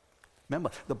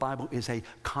 Remember, the Bible is a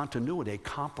continuity, a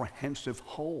comprehensive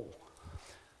whole.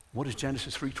 What does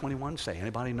Genesis 3:21 say?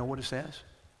 Anybody know what it says?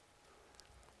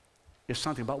 It's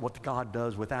something about what God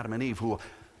does with Adam and Eve, who are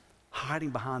hiding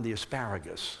behind the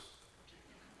asparagus.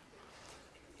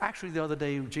 Actually, the other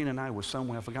day, Gina and I were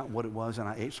somewhere, I forgot what it was, and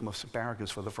I ate some asparagus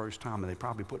for the first time, and they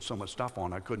probably put so much stuff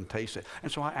on I couldn't taste it.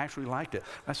 And so I actually liked it.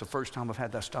 That's the first time I've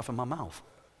had that stuff in my mouth.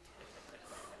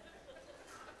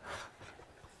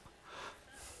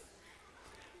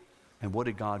 And what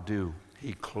did God do?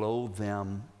 He clothed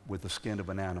them with the skin of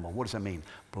an animal. What does that mean?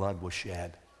 Blood was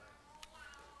shed.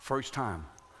 First time.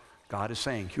 God is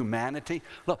saying humanity,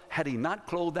 look, had he not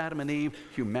clothed Adam and Eve,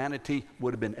 humanity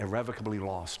would have been irrevocably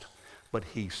lost. But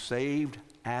he saved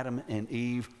Adam and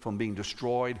Eve from being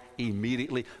destroyed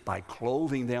immediately by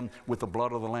clothing them with the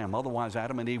blood of the Lamb. Otherwise,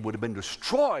 Adam and Eve would have been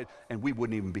destroyed, and we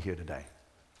wouldn't even be here today.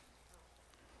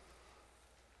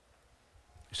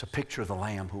 It's a picture of the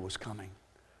Lamb who was coming.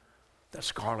 That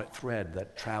scarlet thread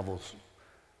that travels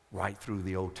right through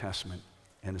the Old Testament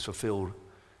and is fulfilled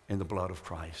in the blood of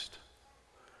Christ.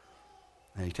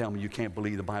 And you tell me you can't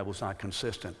believe the Bible's not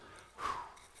consistent.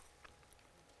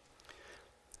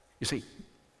 You see,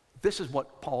 this is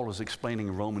what Paul is explaining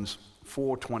in Romans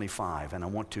 4:25, and I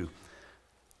want to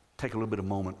take a little bit of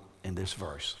moment in this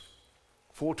verse.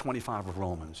 4:25 of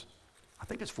Romans. I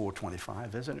think it's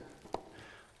 4:25, isn't it?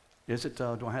 Is it,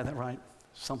 do I have that right?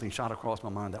 Something shot across my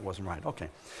mind that wasn't right. Okay.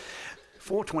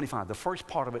 4:25, the first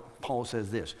part of it, Paul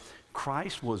says this: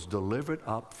 Christ was delivered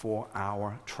up for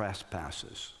our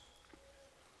trespasses.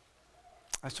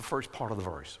 That's the first part of the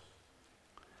verse.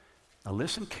 Now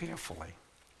listen carefully,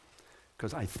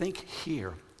 because I think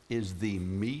here is the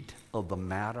meat of the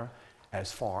matter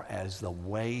as far as the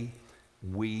way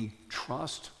we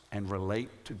trust and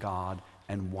relate to God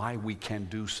and why we can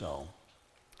do so.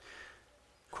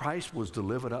 Christ was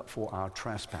delivered up for our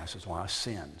trespasses, or our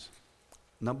sins.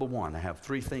 Number one, I have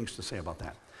three things to say about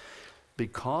that.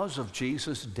 Because of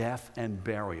Jesus' death and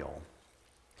burial,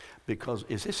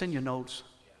 is this in your notes?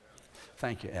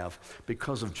 Thank you, Ev.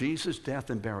 Because of Jesus' death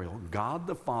and burial, God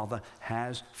the Father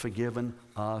has forgiven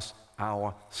us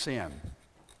our sin.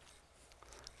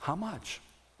 How much?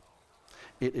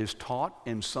 It is taught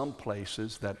in some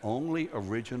places that only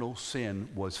original sin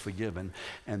was forgiven,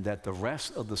 and that the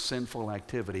rest of the sinful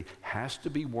activity has to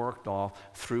be worked off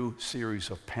through series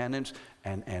of penance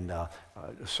and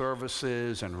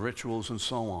services and rituals and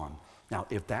so on. Now,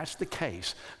 if that's the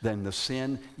case, then the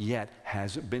sin yet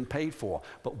hasn't been paid for.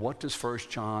 But what does 1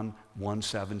 John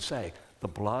 1:7 say? The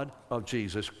blood of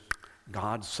Jesus,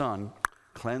 God's Son,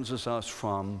 cleanses us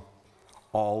from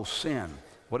all sin.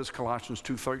 What is Colossians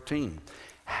 2:13?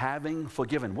 Having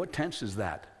forgiven. What tense is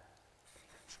that?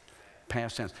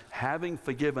 Past tense. Having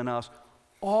forgiven us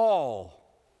all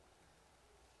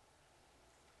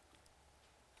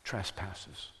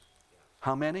trespasses.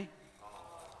 How many?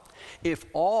 If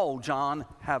all, John,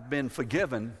 have been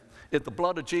forgiven, if the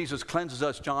blood of Jesus cleanses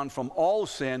us, John, from all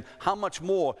sin, how much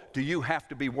more do you have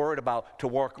to be worried about to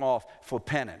work off for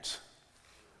penance?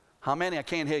 How many? I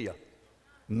can't hear you.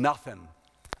 Nothing.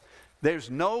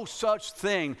 There's no such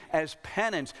thing as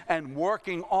penance and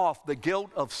working off the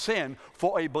guilt of sin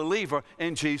for a believer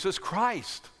in Jesus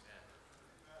Christ.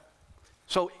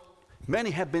 So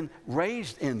many have been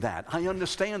raised in that. I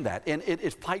understand that. And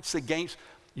it fights against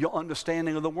your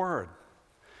understanding of the Word.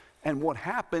 And what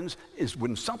happens is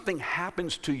when something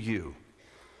happens to you,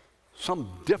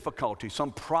 some difficulty,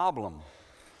 some problem,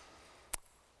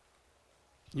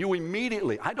 You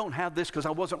immediately, I don't have this because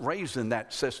I wasn't raised in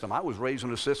that system. I was raised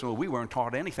in a system where we weren't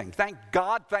taught anything. Thank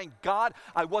God,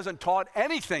 I wasn't taught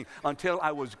anything until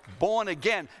I was born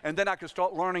again, and then I could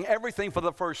start learning everything for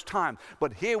the first time.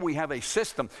 But here we have a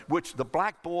system which the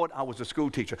blackboard, I was a school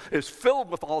teacher, is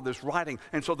filled with all this writing,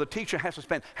 and so the teacher has to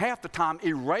spend half the time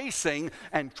erasing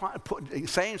and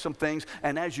saying some things,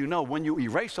 and as you know, when you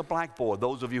erase a blackboard,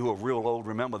 those of you who are real old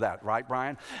remember that, right,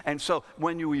 Brian? And so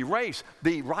when you erase,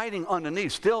 the writing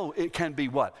underneath, still it can be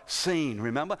what? Seen,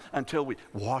 remember? Until we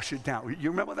wash it down.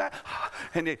 You remember that?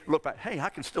 And they look back, hey, I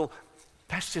can still,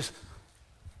 that's just.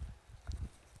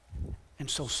 And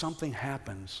so something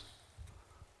happens.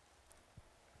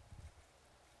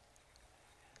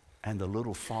 And the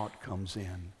little thought comes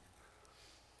in.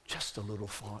 Just a little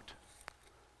thought.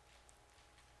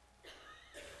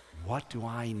 What do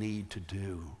I need to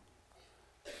do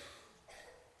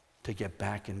to get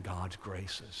back in God's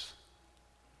graces?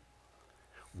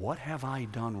 What have I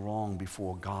done wrong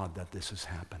before God that this is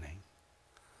happening?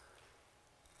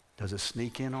 Does it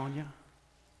sneak in on you?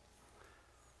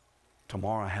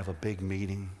 Tomorrow I have a big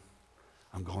meeting.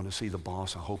 I'm going to see the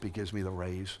boss. I hope he gives me the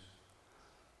raise.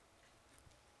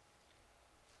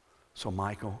 So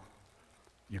Michael,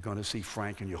 you're going to see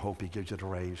Frank and you hope he gives you the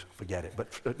raise. Forget it.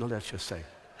 But let's just say.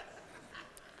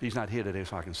 He's not here today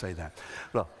so I can say that.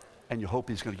 Look. And you hope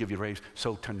he's going to give you a raise.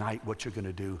 So tonight, what you're going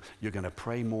to do, you're going to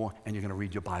pray more and you're going to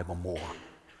read your Bible more.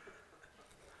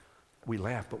 We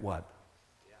laugh, but what?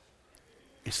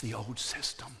 It's the old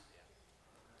system.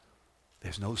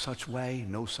 There's no such way,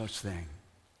 no such thing.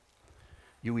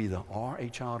 You either are a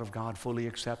child of God, fully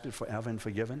accepted, forever and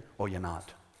forgiven, or you're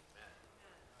not.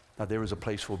 Now, there is a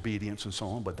place for obedience and so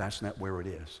on, but that's not where it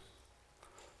is.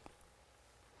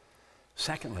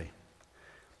 Secondly,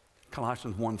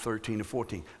 Colossians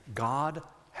 1:13-14. God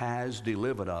has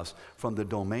delivered us from the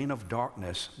domain of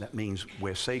darkness, that means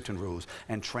where Satan rules,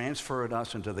 and transferred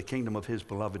us into the kingdom of his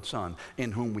beloved Son,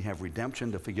 in whom we have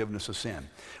redemption, the forgiveness of sin.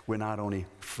 We're not only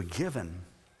forgiven,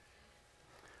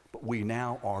 but we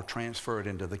now are transferred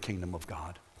into the kingdom of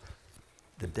God.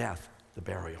 The death, the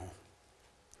burial.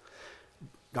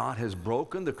 God has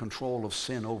broken the control of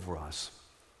sin over us.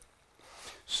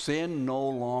 Sin no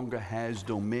longer has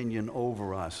dominion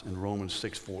over us in Romans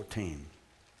 6:14.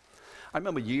 I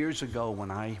remember years ago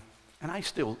when I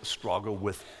still struggle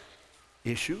with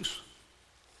issues.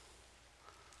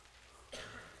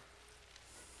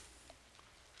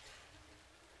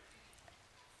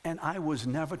 And I was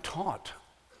never taught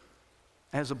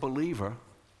as a believer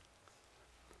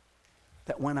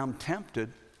that when I'm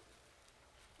tempted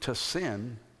to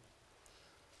sin,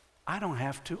 I don't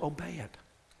have to obey it.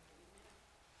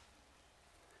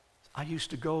 I used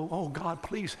to go, oh, God,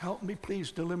 please help me,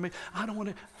 please deliver me. I don't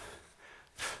want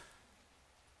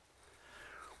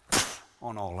to,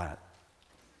 on all that.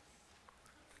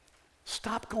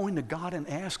 Stop going to God and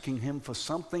asking him for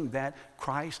something that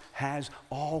Christ has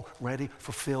already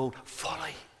fulfilled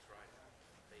fully.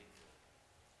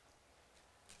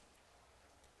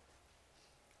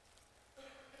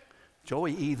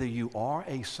 Joey, either you are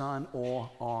a son or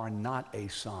are not a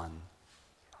son.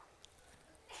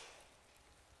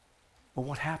 Well,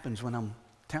 what happens when I'm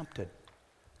tempted?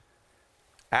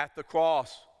 At the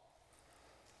cross,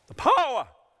 the power,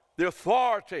 the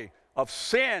authority of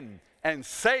sin and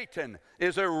Satan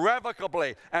is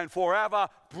irrevocably and forever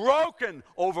broken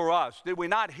over us. Did we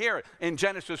not hear it in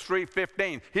Genesis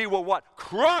 3:15? He will what?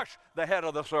 Crush the head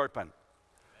of the serpent.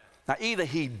 Now, either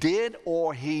he did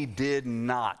or he did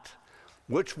not.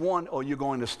 Which one are you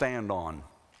going to stand on?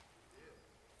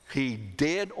 He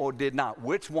did or did not.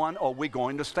 Which one are we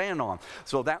going to stand on?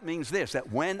 So that means this, that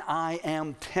when I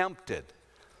am tempted,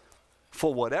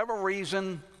 for whatever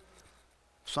reason,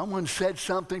 someone said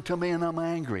something to me and I'm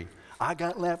angry. I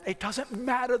got left. It doesn't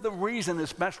matter the reason,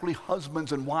 especially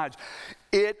husbands and wives.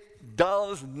 It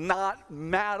does not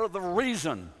matter the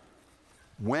reason.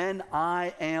 When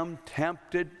I am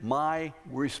tempted, my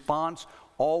response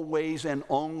always and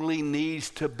only needs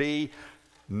to be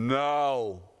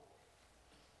no.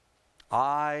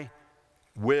 I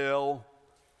will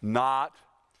not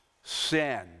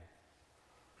sin.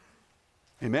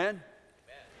 Amen? Amen?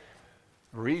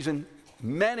 The reason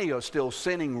many are still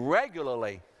sinning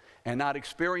regularly and not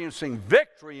experiencing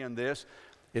victory in this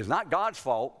is not God's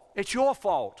fault, it's your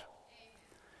fault.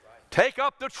 Right. Take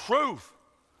up the truth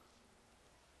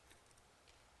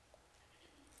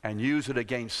and use it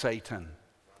against Satan.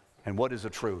 And what is the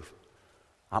truth?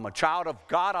 I'm a child of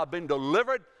God, I've been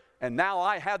delivered, And now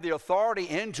I have the authority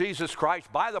in Jesus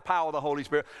Christ by the power of the Holy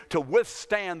Spirit to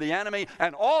withstand the enemy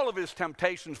and all of his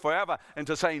temptations forever, and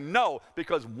to say no,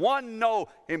 because one no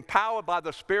empowered by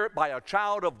the Spirit, by a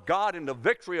child of God in the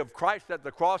victory of Christ at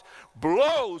the cross,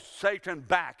 blows Satan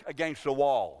back against the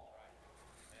wall.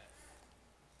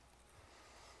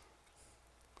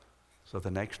 So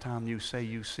the next time you say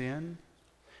you sin,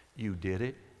 you did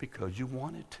it because you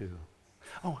wanted to.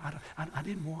 Oh, I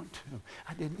didn't want to.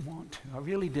 I didn't want to. I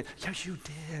really did. Yes, you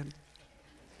did.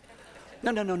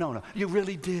 No. You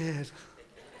really did.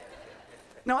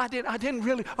 No, I didn't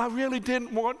really. I really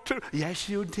didn't want to. Yes,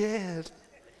 you did.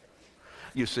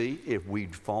 You see, if we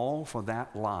fall for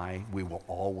that lie, we will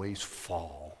always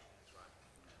fall.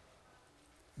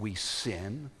 We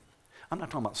sin. I'm not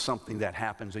talking about something that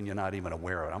happens and you're not even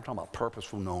aware of it. I'm talking about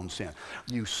purposeful known sin.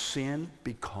 You sin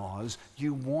because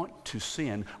you want to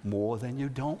sin more than you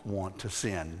don't want to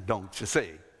sin, don't you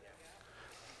see?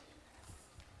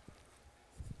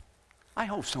 I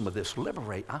hope some of this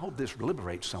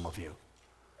liberates some of you.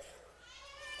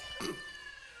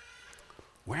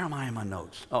 Where am I in my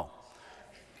notes? Oh.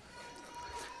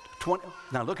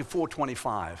 Now look at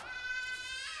 4:25.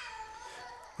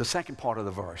 The second part of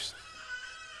the verse.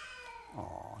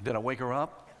 Oh, did I wake her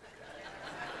up?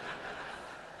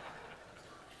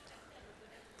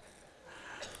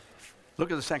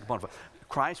 Look at the second part of it.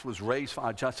 Christ was raised for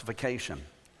our justification.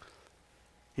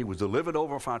 He was delivered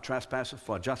over for our trespasses.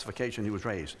 For our justification, he was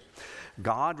raised.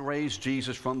 God raised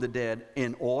Jesus from the dead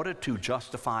in order to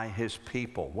justify his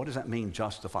people. What does that mean,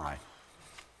 justify?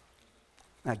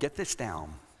 Now get this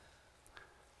down.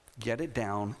 Get it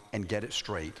down and get it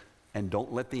straight. And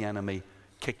don't let the enemy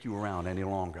kick you around any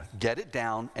longer. Get it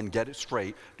down and get it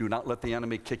straight. Do not let the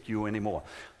enemy kick you anymore.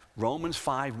 Romans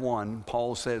 5:1,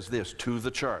 Paul says this to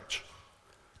the church.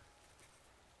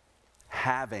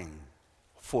 Having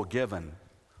forgiven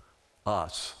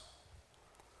us.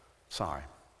 Sorry.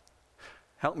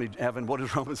 Help me, Evan. What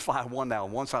is Romans 5:1 now?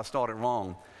 Once I started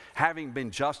wrong. Having been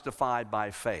justified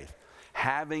by faith.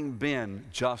 Having been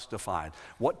justified.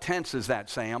 What tense is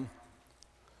that, Sam?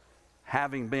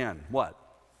 Having been. What?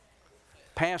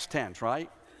 Past tense, right?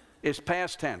 It's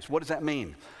past tense. What does that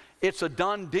mean? It's a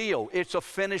done deal. It's a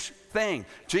finished thing.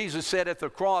 Jesus said at the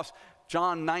cross,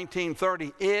 John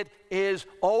 19:30, it is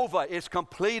over. It's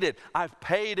completed. I've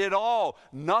paid it all.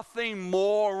 Nothing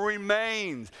more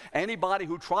remains. Anybody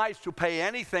who tries to pay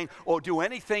anything or do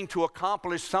anything to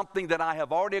accomplish something that I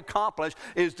have already accomplished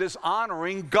is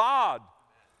dishonoring God.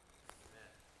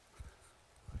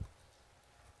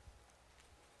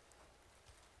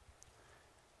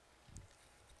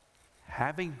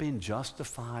 Having been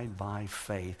justified by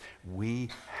faith, we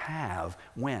have,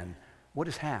 when? What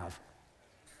is have?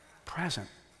 Present.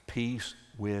 Peace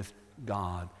with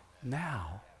God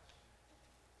now.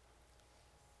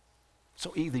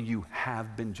 So either you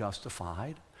have been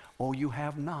justified or you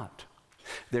have not.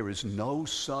 There is no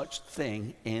such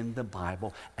thing in the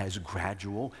Bible as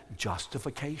gradual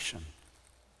justification.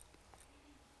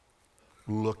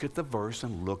 Look at the verse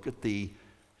and look at the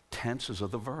tenses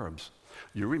of the verbs.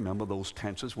 You remember those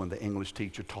tenses when the English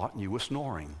teacher taught and you were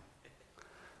snoring.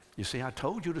 You see, I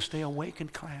told you to stay awake in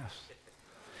class.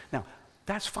 Now,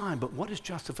 that's fine, but what does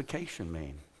justification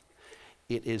mean?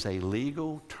 It is a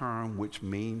legal term which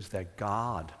means that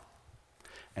God,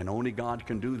 and only God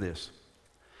can do this,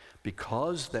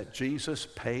 because that Jesus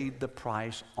paid the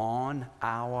price on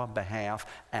our behalf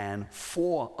and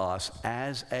for us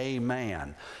as a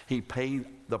man. He paid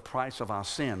the price of our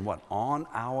sin, what? On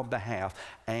our behalf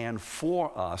and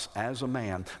for us as a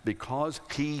man. Because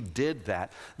he did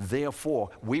that, therefore,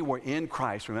 we were in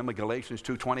Christ. Remember Galatians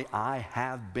 2:20, I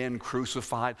have been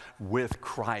crucified with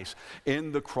Christ.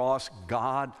 In the cross,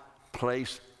 God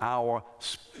placed our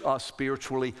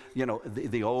spiritually,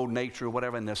 the old nature or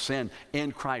whatever, and the sin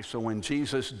in Christ. So when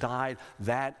Jesus died,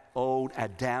 that old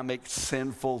Adamic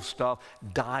sinful stuff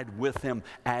died with him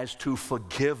as to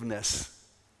forgiveness,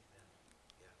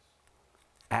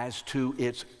 as to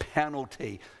its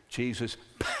penalty. Jesus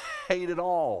paid it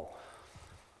all.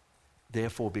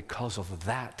 Therefore, because of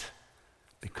that,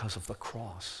 because of the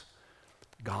cross,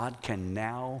 God can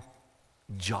now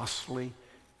justly,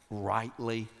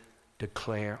 rightly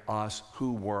declare us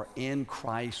who were in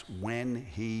Christ when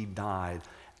he died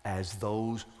as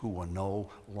those who were no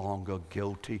longer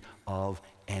guilty of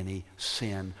any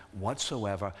sin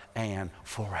whatsoever and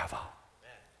forever.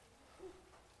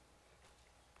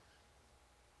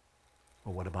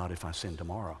 Well, what about if I sin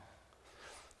tomorrow?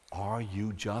 Are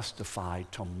you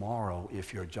justified tomorrow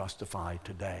if you're justified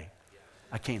today?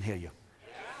 I can't hear you.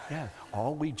 Yeah.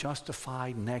 Are we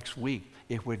justified next week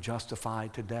if we're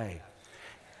justified today?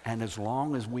 And as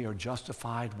long as we are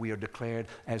justified, we are declared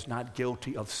as not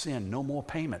guilty of sin. No more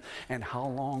payment. And how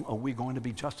long are we going to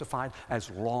be justified? As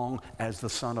long as the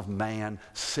Son of Man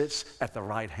sits at the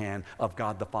right hand of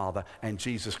God the Father and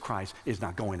Jesus Christ is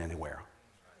not going anywhere.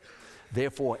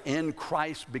 Therefore, in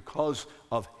Christ, because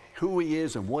of who he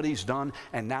is and what he's done,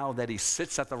 and now that he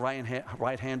sits at the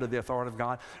right hand of the authority of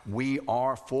God, we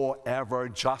are forever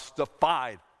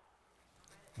justified.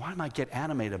 Why am I get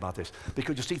animated about this?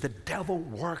 Because you see, the devil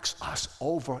works us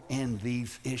over in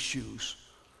these issues.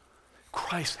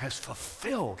 Christ has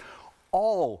fulfilled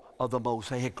all of the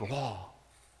Mosaic law.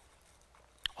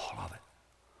 All of it.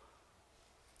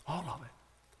 All of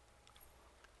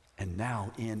it. And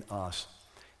now in us,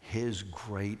 his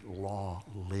great law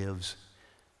lives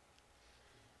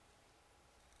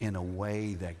in a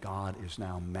way that God is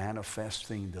now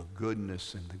manifesting the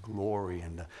goodness and the glory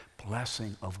and the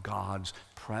blessing of God's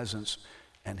presence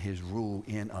and his rule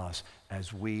in us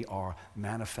as we are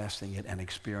manifesting it and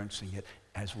experiencing it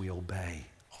as we obey.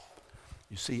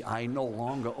 You see, I no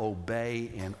longer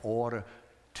obey in order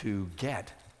to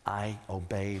get. I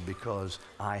obey because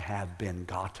I have been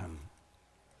gotten.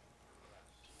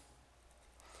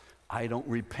 I don't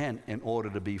repent in order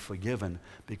to be forgiven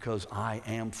because I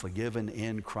am forgiven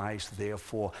in Christ.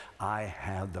 Therefore, I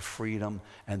have the freedom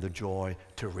and the joy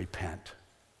to repent.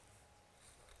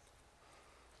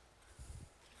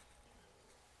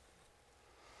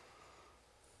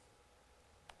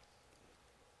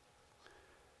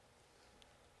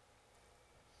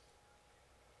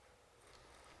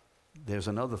 There's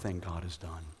another thing God has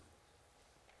done.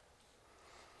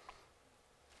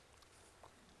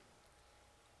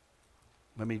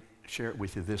 Let me share it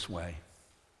with you this way.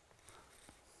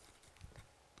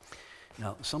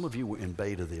 Now, some of you were in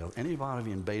Beta anybody of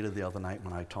you in Beta the other night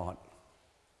when I taught?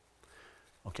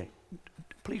 Okay,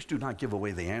 please do not give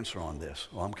away the answer on this,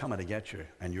 or I'm coming to get you,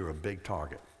 and you're a big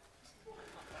target.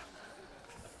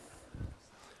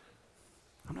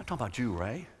 I'm not talking about you,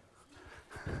 Ray.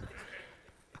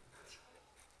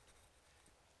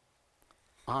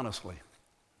 Honestly,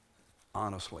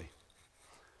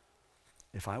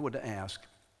 if I were to ask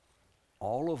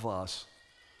all of us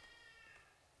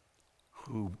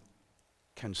who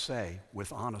can say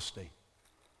with honesty,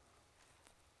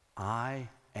 I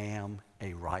am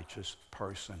a righteous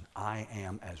person. I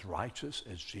am as righteous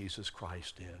as Jesus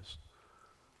Christ is.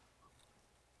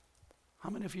 How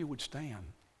many of you would stand?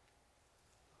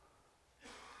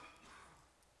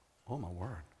 Oh, my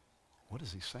word. What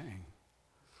is he saying?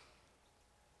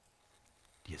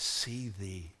 Do you see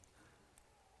the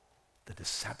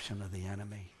deception of the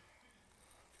enemy?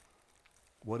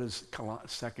 What does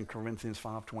 2 Corinthians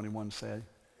 5:21 say?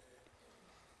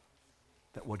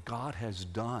 That what God has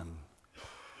done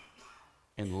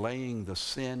in laying the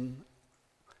sin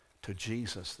to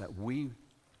Jesus that we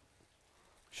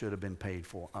should have been paid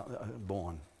for,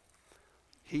 born.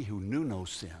 He who knew no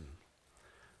sin.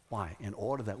 Why? In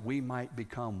order that we might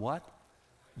become what?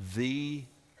 The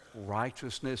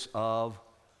righteousness of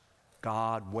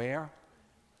God. Where?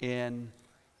 In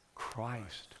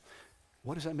Christ.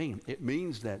 What does that mean? It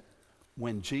means that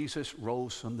when Jesus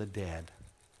rose from the dead,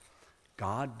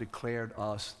 God declared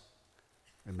us,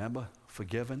 remember,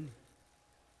 forgiven,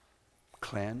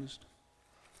 cleansed,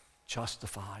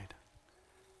 justified,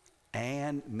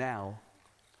 and now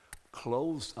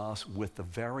clothes us with the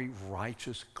very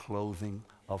righteous clothing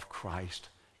of Christ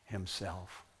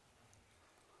himself.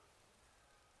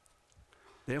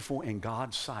 Therefore, in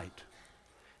God's sight,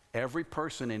 every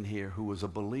person in here who is a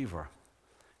believer,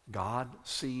 God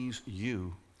sees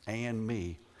you and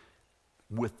me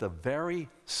with the very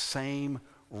same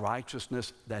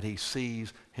righteousness that he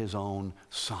sees his own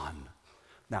son.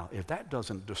 Now, if that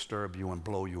doesn't disturb you and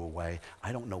blow you away,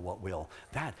 I don't know what will.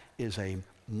 That is a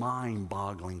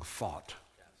mind-boggling thought.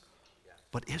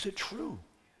 But is it true?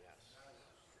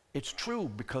 It's true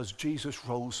because Jesus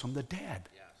rose from the dead.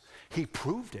 He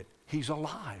proved it. He's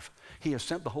alive. He has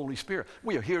sent the Holy Spirit.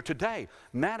 We are here today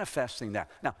manifesting that.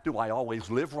 Now, do I always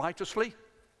live righteously?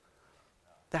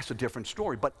 That's a different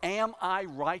story. But am I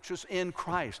righteous in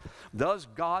Christ? Does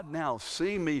God now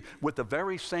see me with the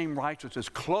very same righteousness,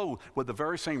 clothed with the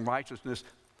very same righteousness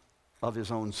of his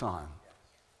own son?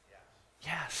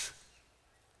 Yes.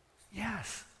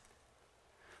 Yes.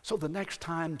 So the next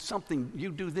time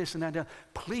you do this and that,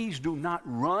 please do not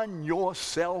run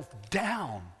yourself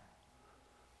down.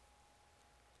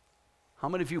 How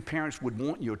many of you parents would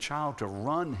want your child to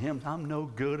run him? I'm no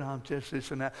good, I'm just this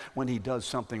and that. When he does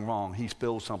something wrong, he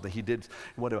spills something, he did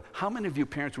whatever. How many of you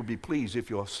parents would be pleased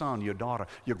if your son, your daughter,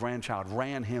 your grandchild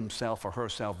ran himself or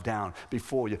herself down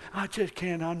before you? I just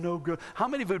can't, I'm no good. How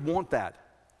many of you would want that?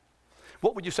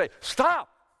 What would you say? Stop!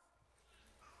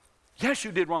 Yes,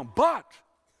 you did wrong, but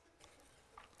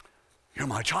you're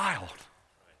my child.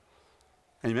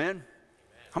 Amen?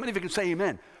 How many of you can say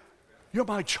amen? You're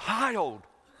my child.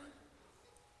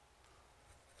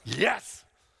 Yes.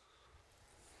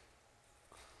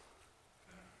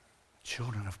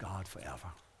 Children of God forever.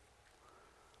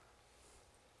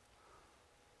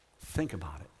 Think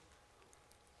about it.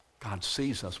 God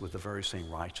sees us with the very same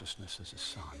righteousness as his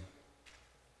Son.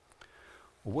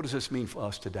 Well, what does this mean for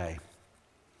us today?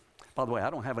 By the way, I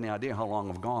don't have any idea how long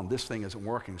I've gone. This thing isn't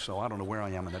working, so I don't know where I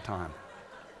am in the time.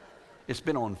 It's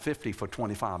been on 50 for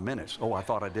 25 minutes. Oh, I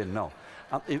thought I didn't know.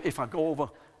 If I go over,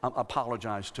 I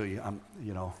apologize to you.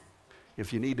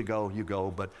 If you need to go, you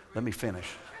go, but let me finish.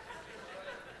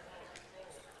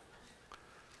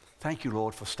 Thank you,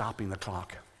 Lord, for stopping the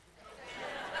clock.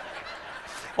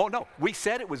 Oh, no, we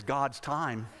said it was God's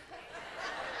time.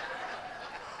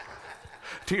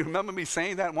 Do you remember me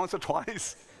saying that once or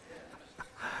twice?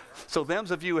 So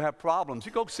them of you who have problems,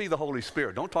 you go see the Holy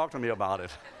Spirit. Don't talk to me about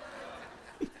it.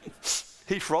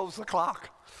 He froze the clock.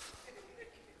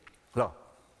 So,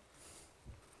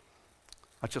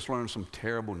 I just learned some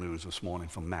terrible news this morning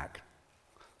from Mac.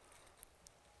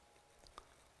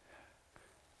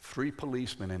 3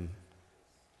 policemen and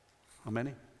how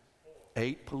many?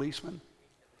 8 policemen?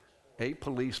 8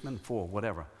 policemen, 4,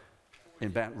 whatever,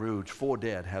 in Baton Rouge. 4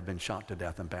 dead have been shot to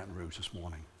death in Baton Rouge this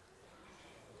morning.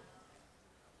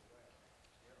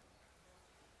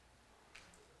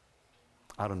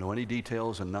 I don't know any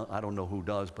details, and I don't know who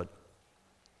does, but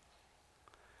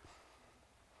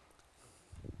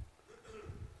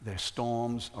there's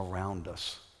storms around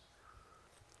us.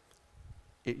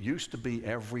 It used to be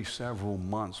every several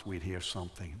months we'd hear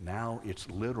something. Now it's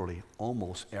literally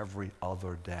almost every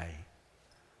other day.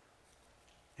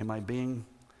 Am I being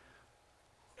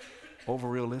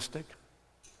over-realistic?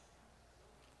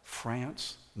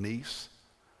 France, Nice,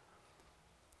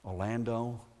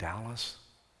 Orlando, Dallas.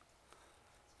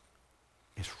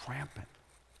 It's rampant.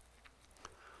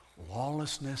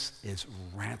 Lawlessness is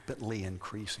rampantly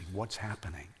increasing. What's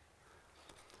happening?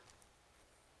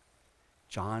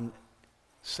 John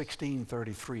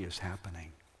 16:33 is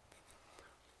happening.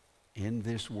 In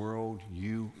this world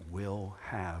you will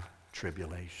have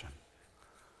tribulation.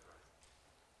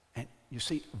 And you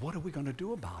see, what are we going to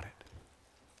do about it?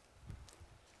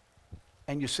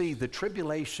 And you see, the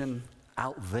tribulation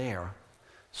out there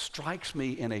strikes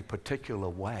me in a particular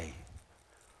way.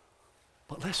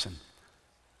 But listen,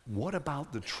 what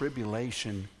about the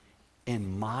tribulation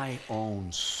in my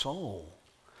own soul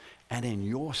and in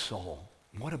your soul?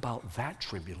 What about that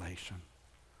tribulation?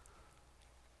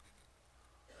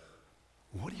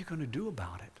 What are you going to do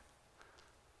about it?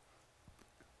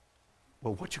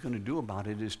 Well, what you're going to do about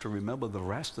it is to remember the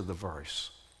rest of the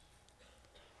verse.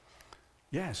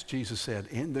 Yes, Jesus said,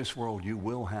 in this world you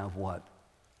will have what?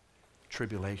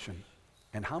 Tribulation.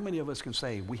 And how many of us can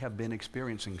say we have been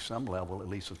experiencing some level, at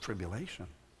least, of tribulation?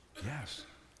 Yes,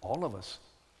 all of us.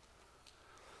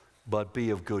 But be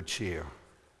of good cheer,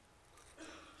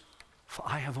 for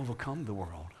I have overcome the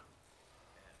world.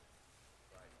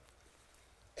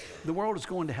 The world is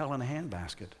going to hell in a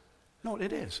handbasket. No,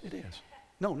 it is. It is.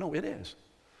 No, it is.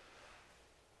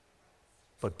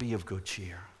 But be of good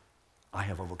cheer. I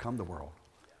have overcome the world.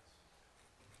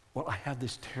 Well, I have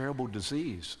this terrible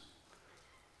disease.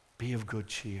 Be of good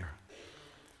cheer.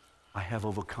 I have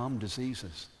overcome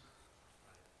diseases.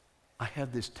 I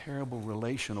have this terrible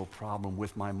relational problem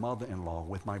with my mother-in-law,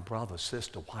 with my brother,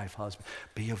 sister, wife, husband.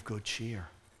 Be of good cheer.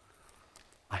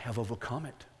 I have overcome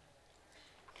it.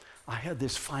 I have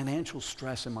this financial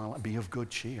stress in my life. Be of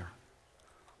good cheer.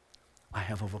 I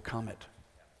have overcome it.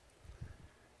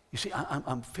 You see,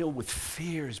 I'm filled with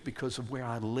fears because of where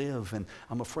I live, and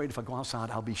I'm afraid if I go outside,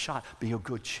 I'll be shot. Be of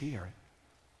good cheer.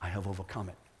 I have overcome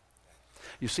it.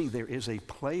 You see, there is a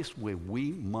place where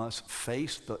we must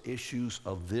face the issues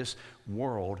of this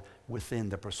world within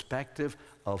the perspective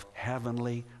of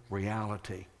heavenly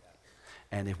reality.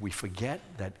 And if we forget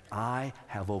that I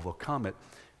have overcome it,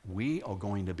 we are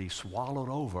going to be swallowed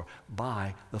over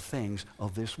by the things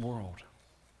of this world.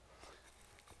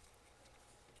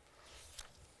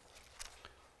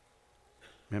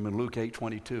 Remember in Luke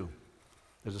 8:22,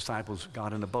 the disciples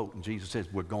got in a boat, and Jesus says,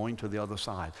 we're going to the other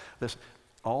side. Listen,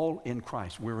 all in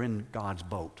Christ, we're in God's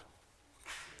boat.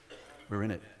 We're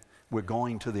in it. We're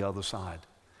going to the other side.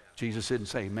 Jesus didn't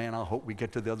say, man, I hope we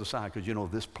get to the other side because, you know,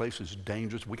 this place is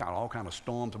dangerous. We got all kind of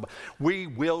storms. We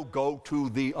will go to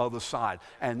the other side.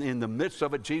 And in the midst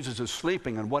of it, Jesus is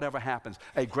sleeping, and whatever happens,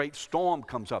 a great storm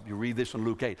comes up. You read this in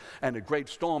Luke 8. And a great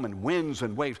storm and winds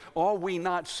and waves. Are we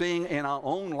not seeing in our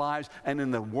own lives and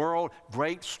in the world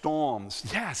great storms?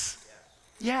 Yes.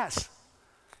 Yes.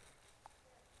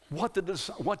 What did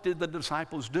the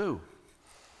disciples do?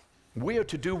 We are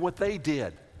to do what they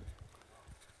did.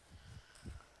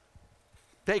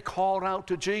 They called out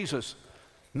to Jesus,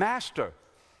 Master,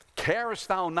 carest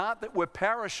thou not that we're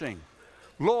perishing?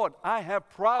 Lord, I have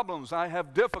problems, I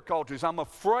have difficulties, I'm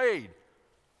afraid.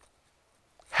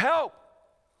 Help!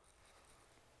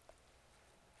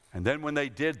 And then when they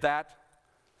did that,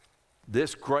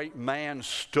 this great man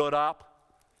stood up.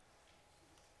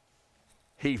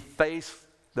 He faced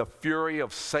the fury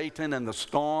of Satan and the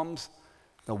storms,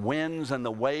 the winds and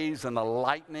the waves and the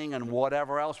lightning and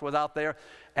whatever else was out there.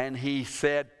 And he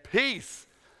said, peace,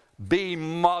 be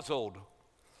muzzled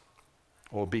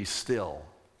or be still.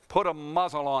 Put a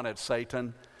muzzle on it,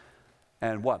 Satan.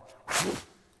 And what?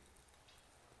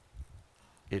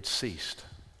 It ceased.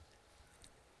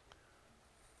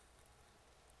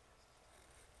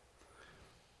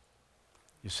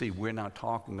 You see, we're not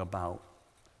talking about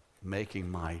making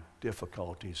my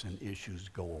difficulties and issues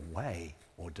go away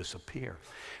or disappear.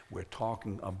 We're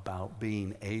talking about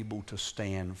being able to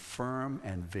stand firm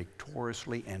and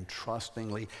victoriously and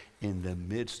trustingly in the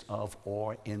midst of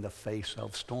or in the face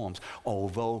of storms.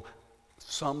 Although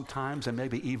sometimes, and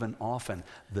maybe even often,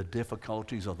 the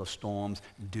difficulties of the storms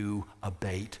do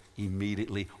abate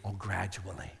immediately or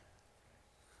gradually.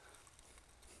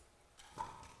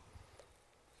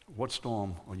 What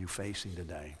storm are you facing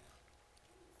today?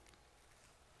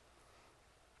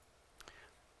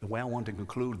 The way I want to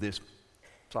conclude this,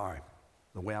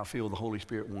 the way I feel the Holy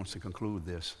Spirit wants to conclude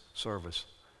this service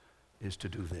is to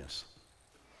do this.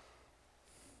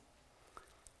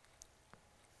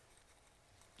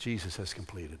 Jesus has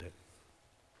completed it.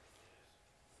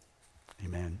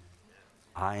 Amen.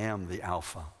 I am the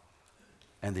Alpha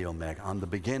and the Omega. I'm the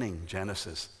beginning,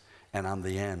 Genesis, and I'm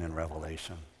the end in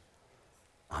Revelation.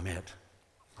 I'm it.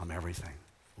 I'm everything.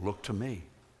 Look to me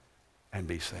and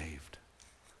be saved.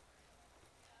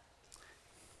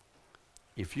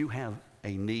 If you have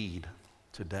a need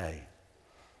today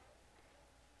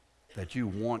that you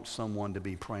want someone to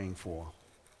be praying for,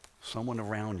 someone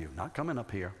around you, not coming up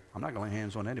here, I'm not going to lay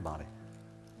hands on anybody.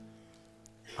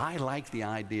 I like the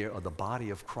idea of the body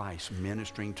of Christ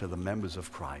ministering to the members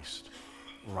of Christ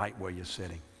right where you're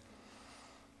sitting.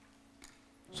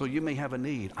 So you may have a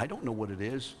need. I don't know what it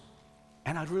is,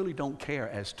 and I really don't care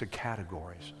as to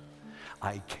categories.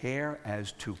 I care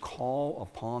as to call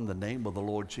upon the name of the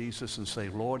Lord Jesus and say,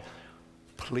 Lord,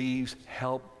 please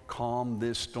help calm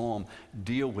this storm.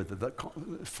 Deal with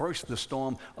it. First, the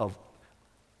storm of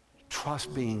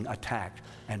trust being attacked,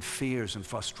 and fears and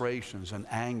frustrations and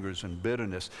angers and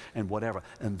bitterness and whatever.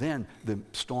 And then the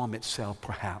storm itself,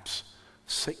 perhaps.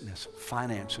 Sickness,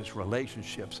 finances,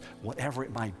 relationships, whatever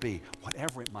it might be,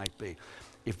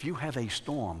 If you have a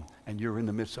storm and you're in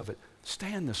the midst of it,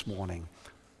 stand this morning,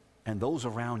 and those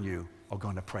around you are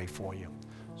going to pray for you.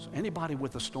 So anybody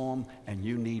with a storm and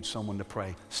you need someone to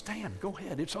pray, stand, go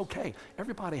ahead, it's okay.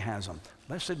 Everybody has them.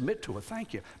 Let's admit to it,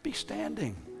 thank you. Be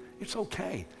standing, it's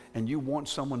okay. And you want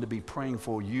someone to be praying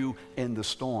for you in the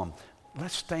storm.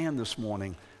 Let's stand this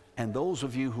morning, and those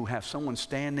of you who have someone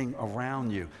standing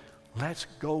around you, let's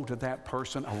go to that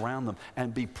person around them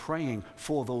and be praying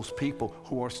for those people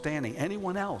who are standing.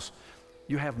 Anyone else?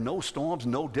 You have no storms,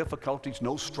 no difficulties,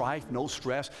 no strife, no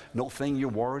stress, no thing you're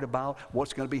worried about,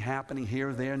 what's going to be happening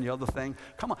here, there, and the other thing.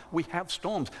 Come on, we have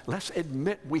storms. Let's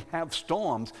admit we have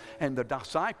storms. And the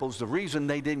disciples, the reason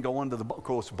they didn't go under the boat, of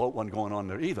course the boat wasn't going on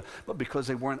there either, but because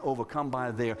they weren't overcome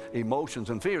by their emotions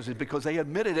and fears, is because they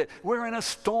admitted it. We're in a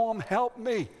storm, help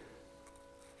me.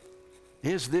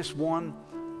 Is this one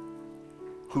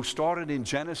who started in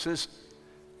Genesis,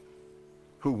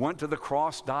 who went to the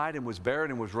cross, died, and was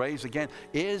buried, and was raised again,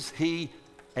 is he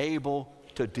able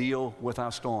to deal with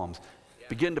our storms? Yeah.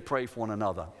 Begin to pray for one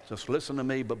another. Just listen to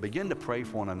me, but begin to pray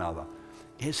for one another.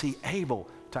 Is he able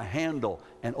to handle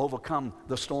and overcome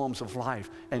the storms of life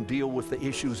and deal with the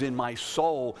issues in my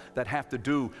soul that have to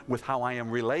do with how I am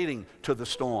relating to the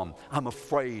storm? I'm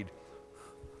afraid.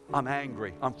 I'm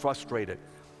angry. I'm frustrated.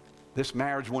 This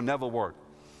marriage will never work.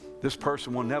 This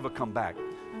person will never come back.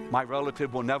 My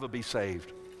relative will never be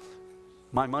saved.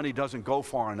 My money doesn't go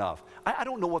far enough. I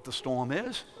don't know what the storm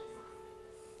is.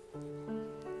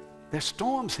 There's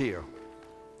storms here.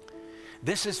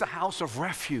 This is the house of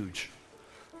refuge.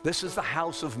 This is the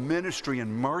house of ministry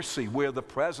and mercy, where the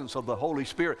presence of the Holy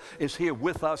Spirit is here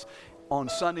with us on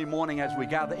Sunday morning as we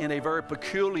gather in a very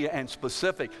peculiar and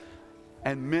specific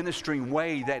and ministering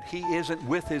way that he isn't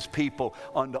with his people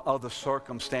under other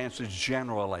circumstances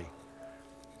generally.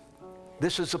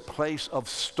 This is a place of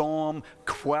storm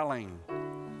quelling.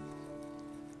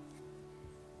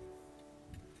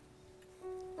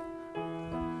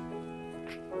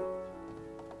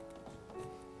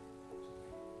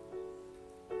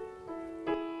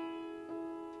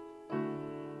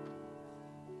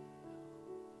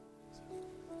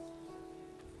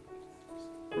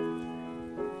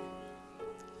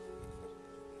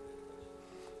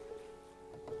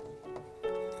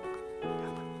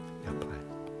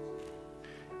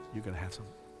 You're going to have some,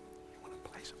 you want to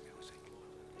play some music?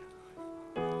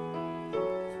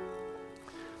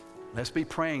 Let's be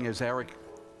praying as Eric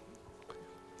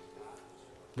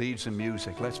leads in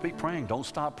music. Let's be praying. Don't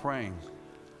stop praying.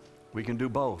 We can do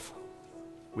both.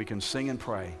 We can sing and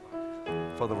pray.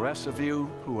 For the rest of you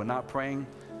who are not praying,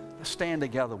 let's stand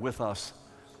together with us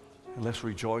and let's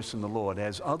rejoice in the Lord.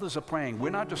 As others are praying, we're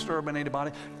not disturbing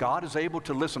anybody. God is able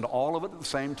to listen to all of it at the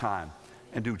same time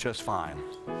and do just fine.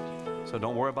 So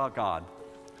don't worry about God.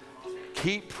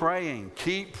 Keep praying.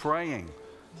 Keep praying.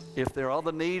 If there are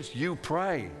other needs, you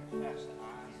pray.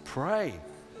 Pray.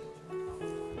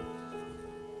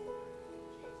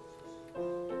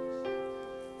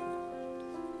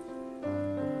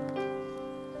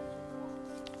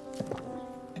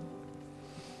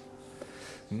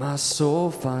 My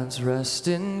soul finds rest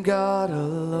in God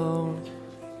alone,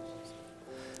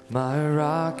 my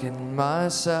rock and my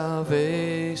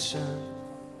salvation,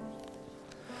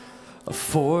 a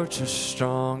fortress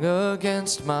strong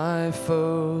against my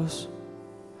foes,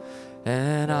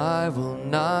 and I will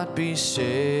not be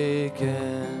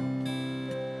shaken.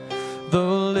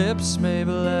 Though lips may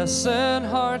bless and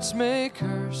hearts may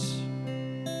curse,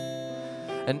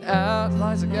 and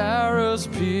outlines like arrows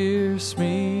pierce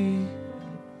me,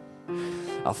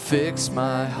 I'll fix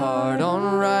my heart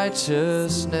on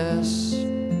righteousness.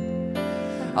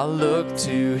 I'll look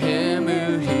to Him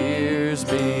who hears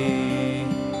me.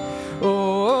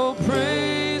 Oh,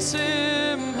 praise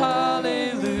Him,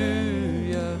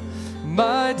 hallelujah,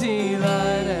 my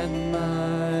delight and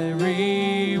my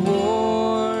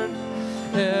reward,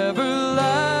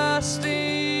 everlasting,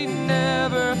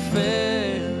 never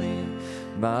failing,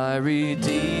 my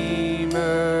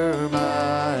Redeemer,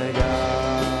 my God.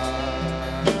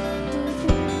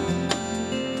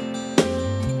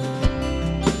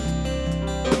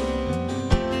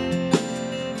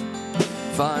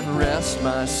 Find rest,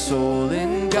 my soul,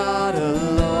 in God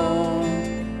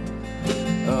alone,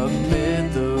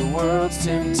 amid the world's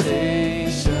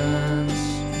temptations.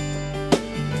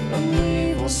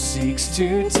 Evil seeks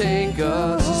to take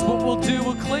us. This is what we'll do,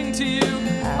 we'll cling to you.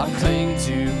 I'll cling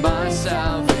to my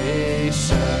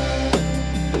salvation.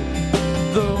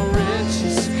 Though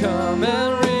riches come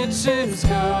and riches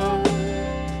go,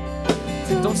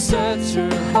 don't set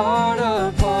your heart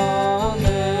upon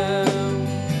them.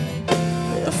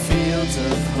 Fields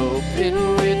of hope in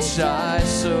which I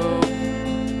sow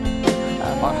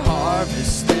are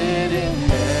harvested in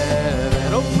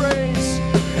heaven. Oh,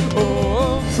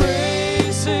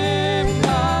 praise Him,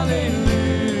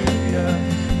 hallelujah,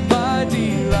 my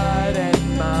delight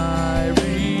and my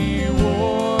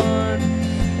reward,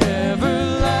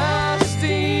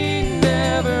 everlasting,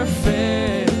 never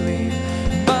failing,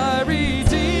 my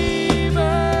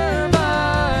Redeemer,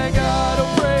 my God.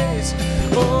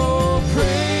 Oh,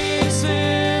 praise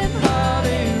Him,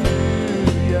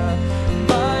 hallelujah,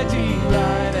 my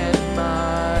delight and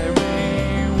my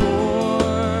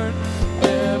reward,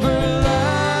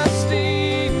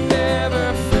 everlasting,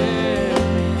 never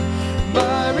failing,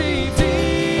 my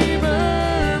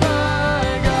Redeemer,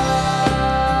 my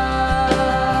God.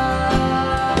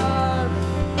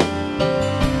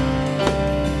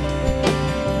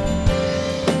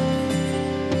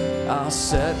 I'll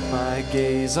set my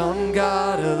gaze on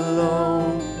God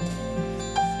alone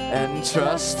and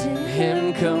trust in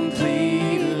Him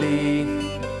completely.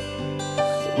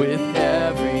 With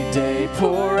every day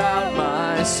pour out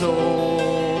my soul,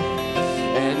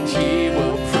 and He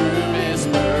will prove His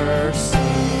mercy.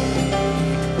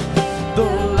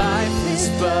 Though life is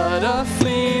but a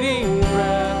fleeting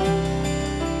breath,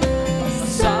 a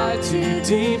sigh too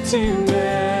deep to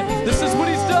bear. This is what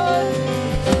He's done.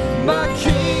 My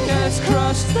King has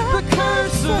crushed the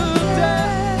curse of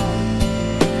death,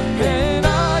 and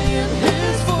I am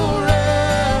His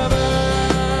forever.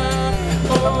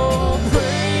 Oh,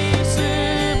 praise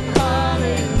Him,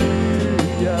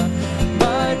 hallelujah,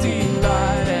 my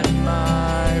delight and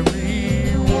my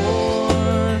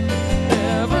reward,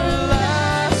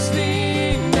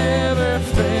 everlasting, never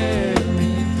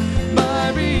failing, my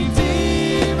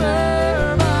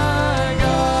Redeemer, my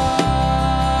God.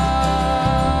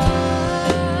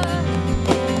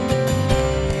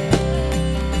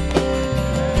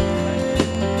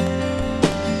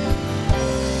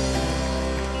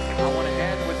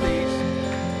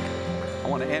 I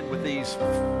want to end with these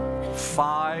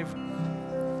 5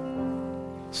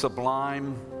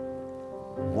 sublime,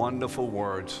 wonderful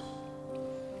words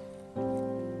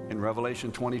in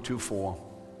Revelation 22:4.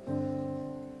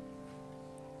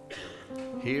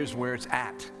 Here's where it's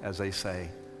at, as they say.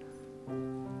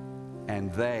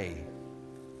 And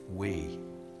we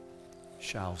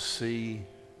shall see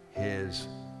His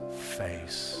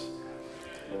face.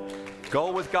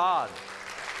 Go with God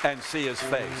and see his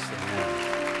face. Amen.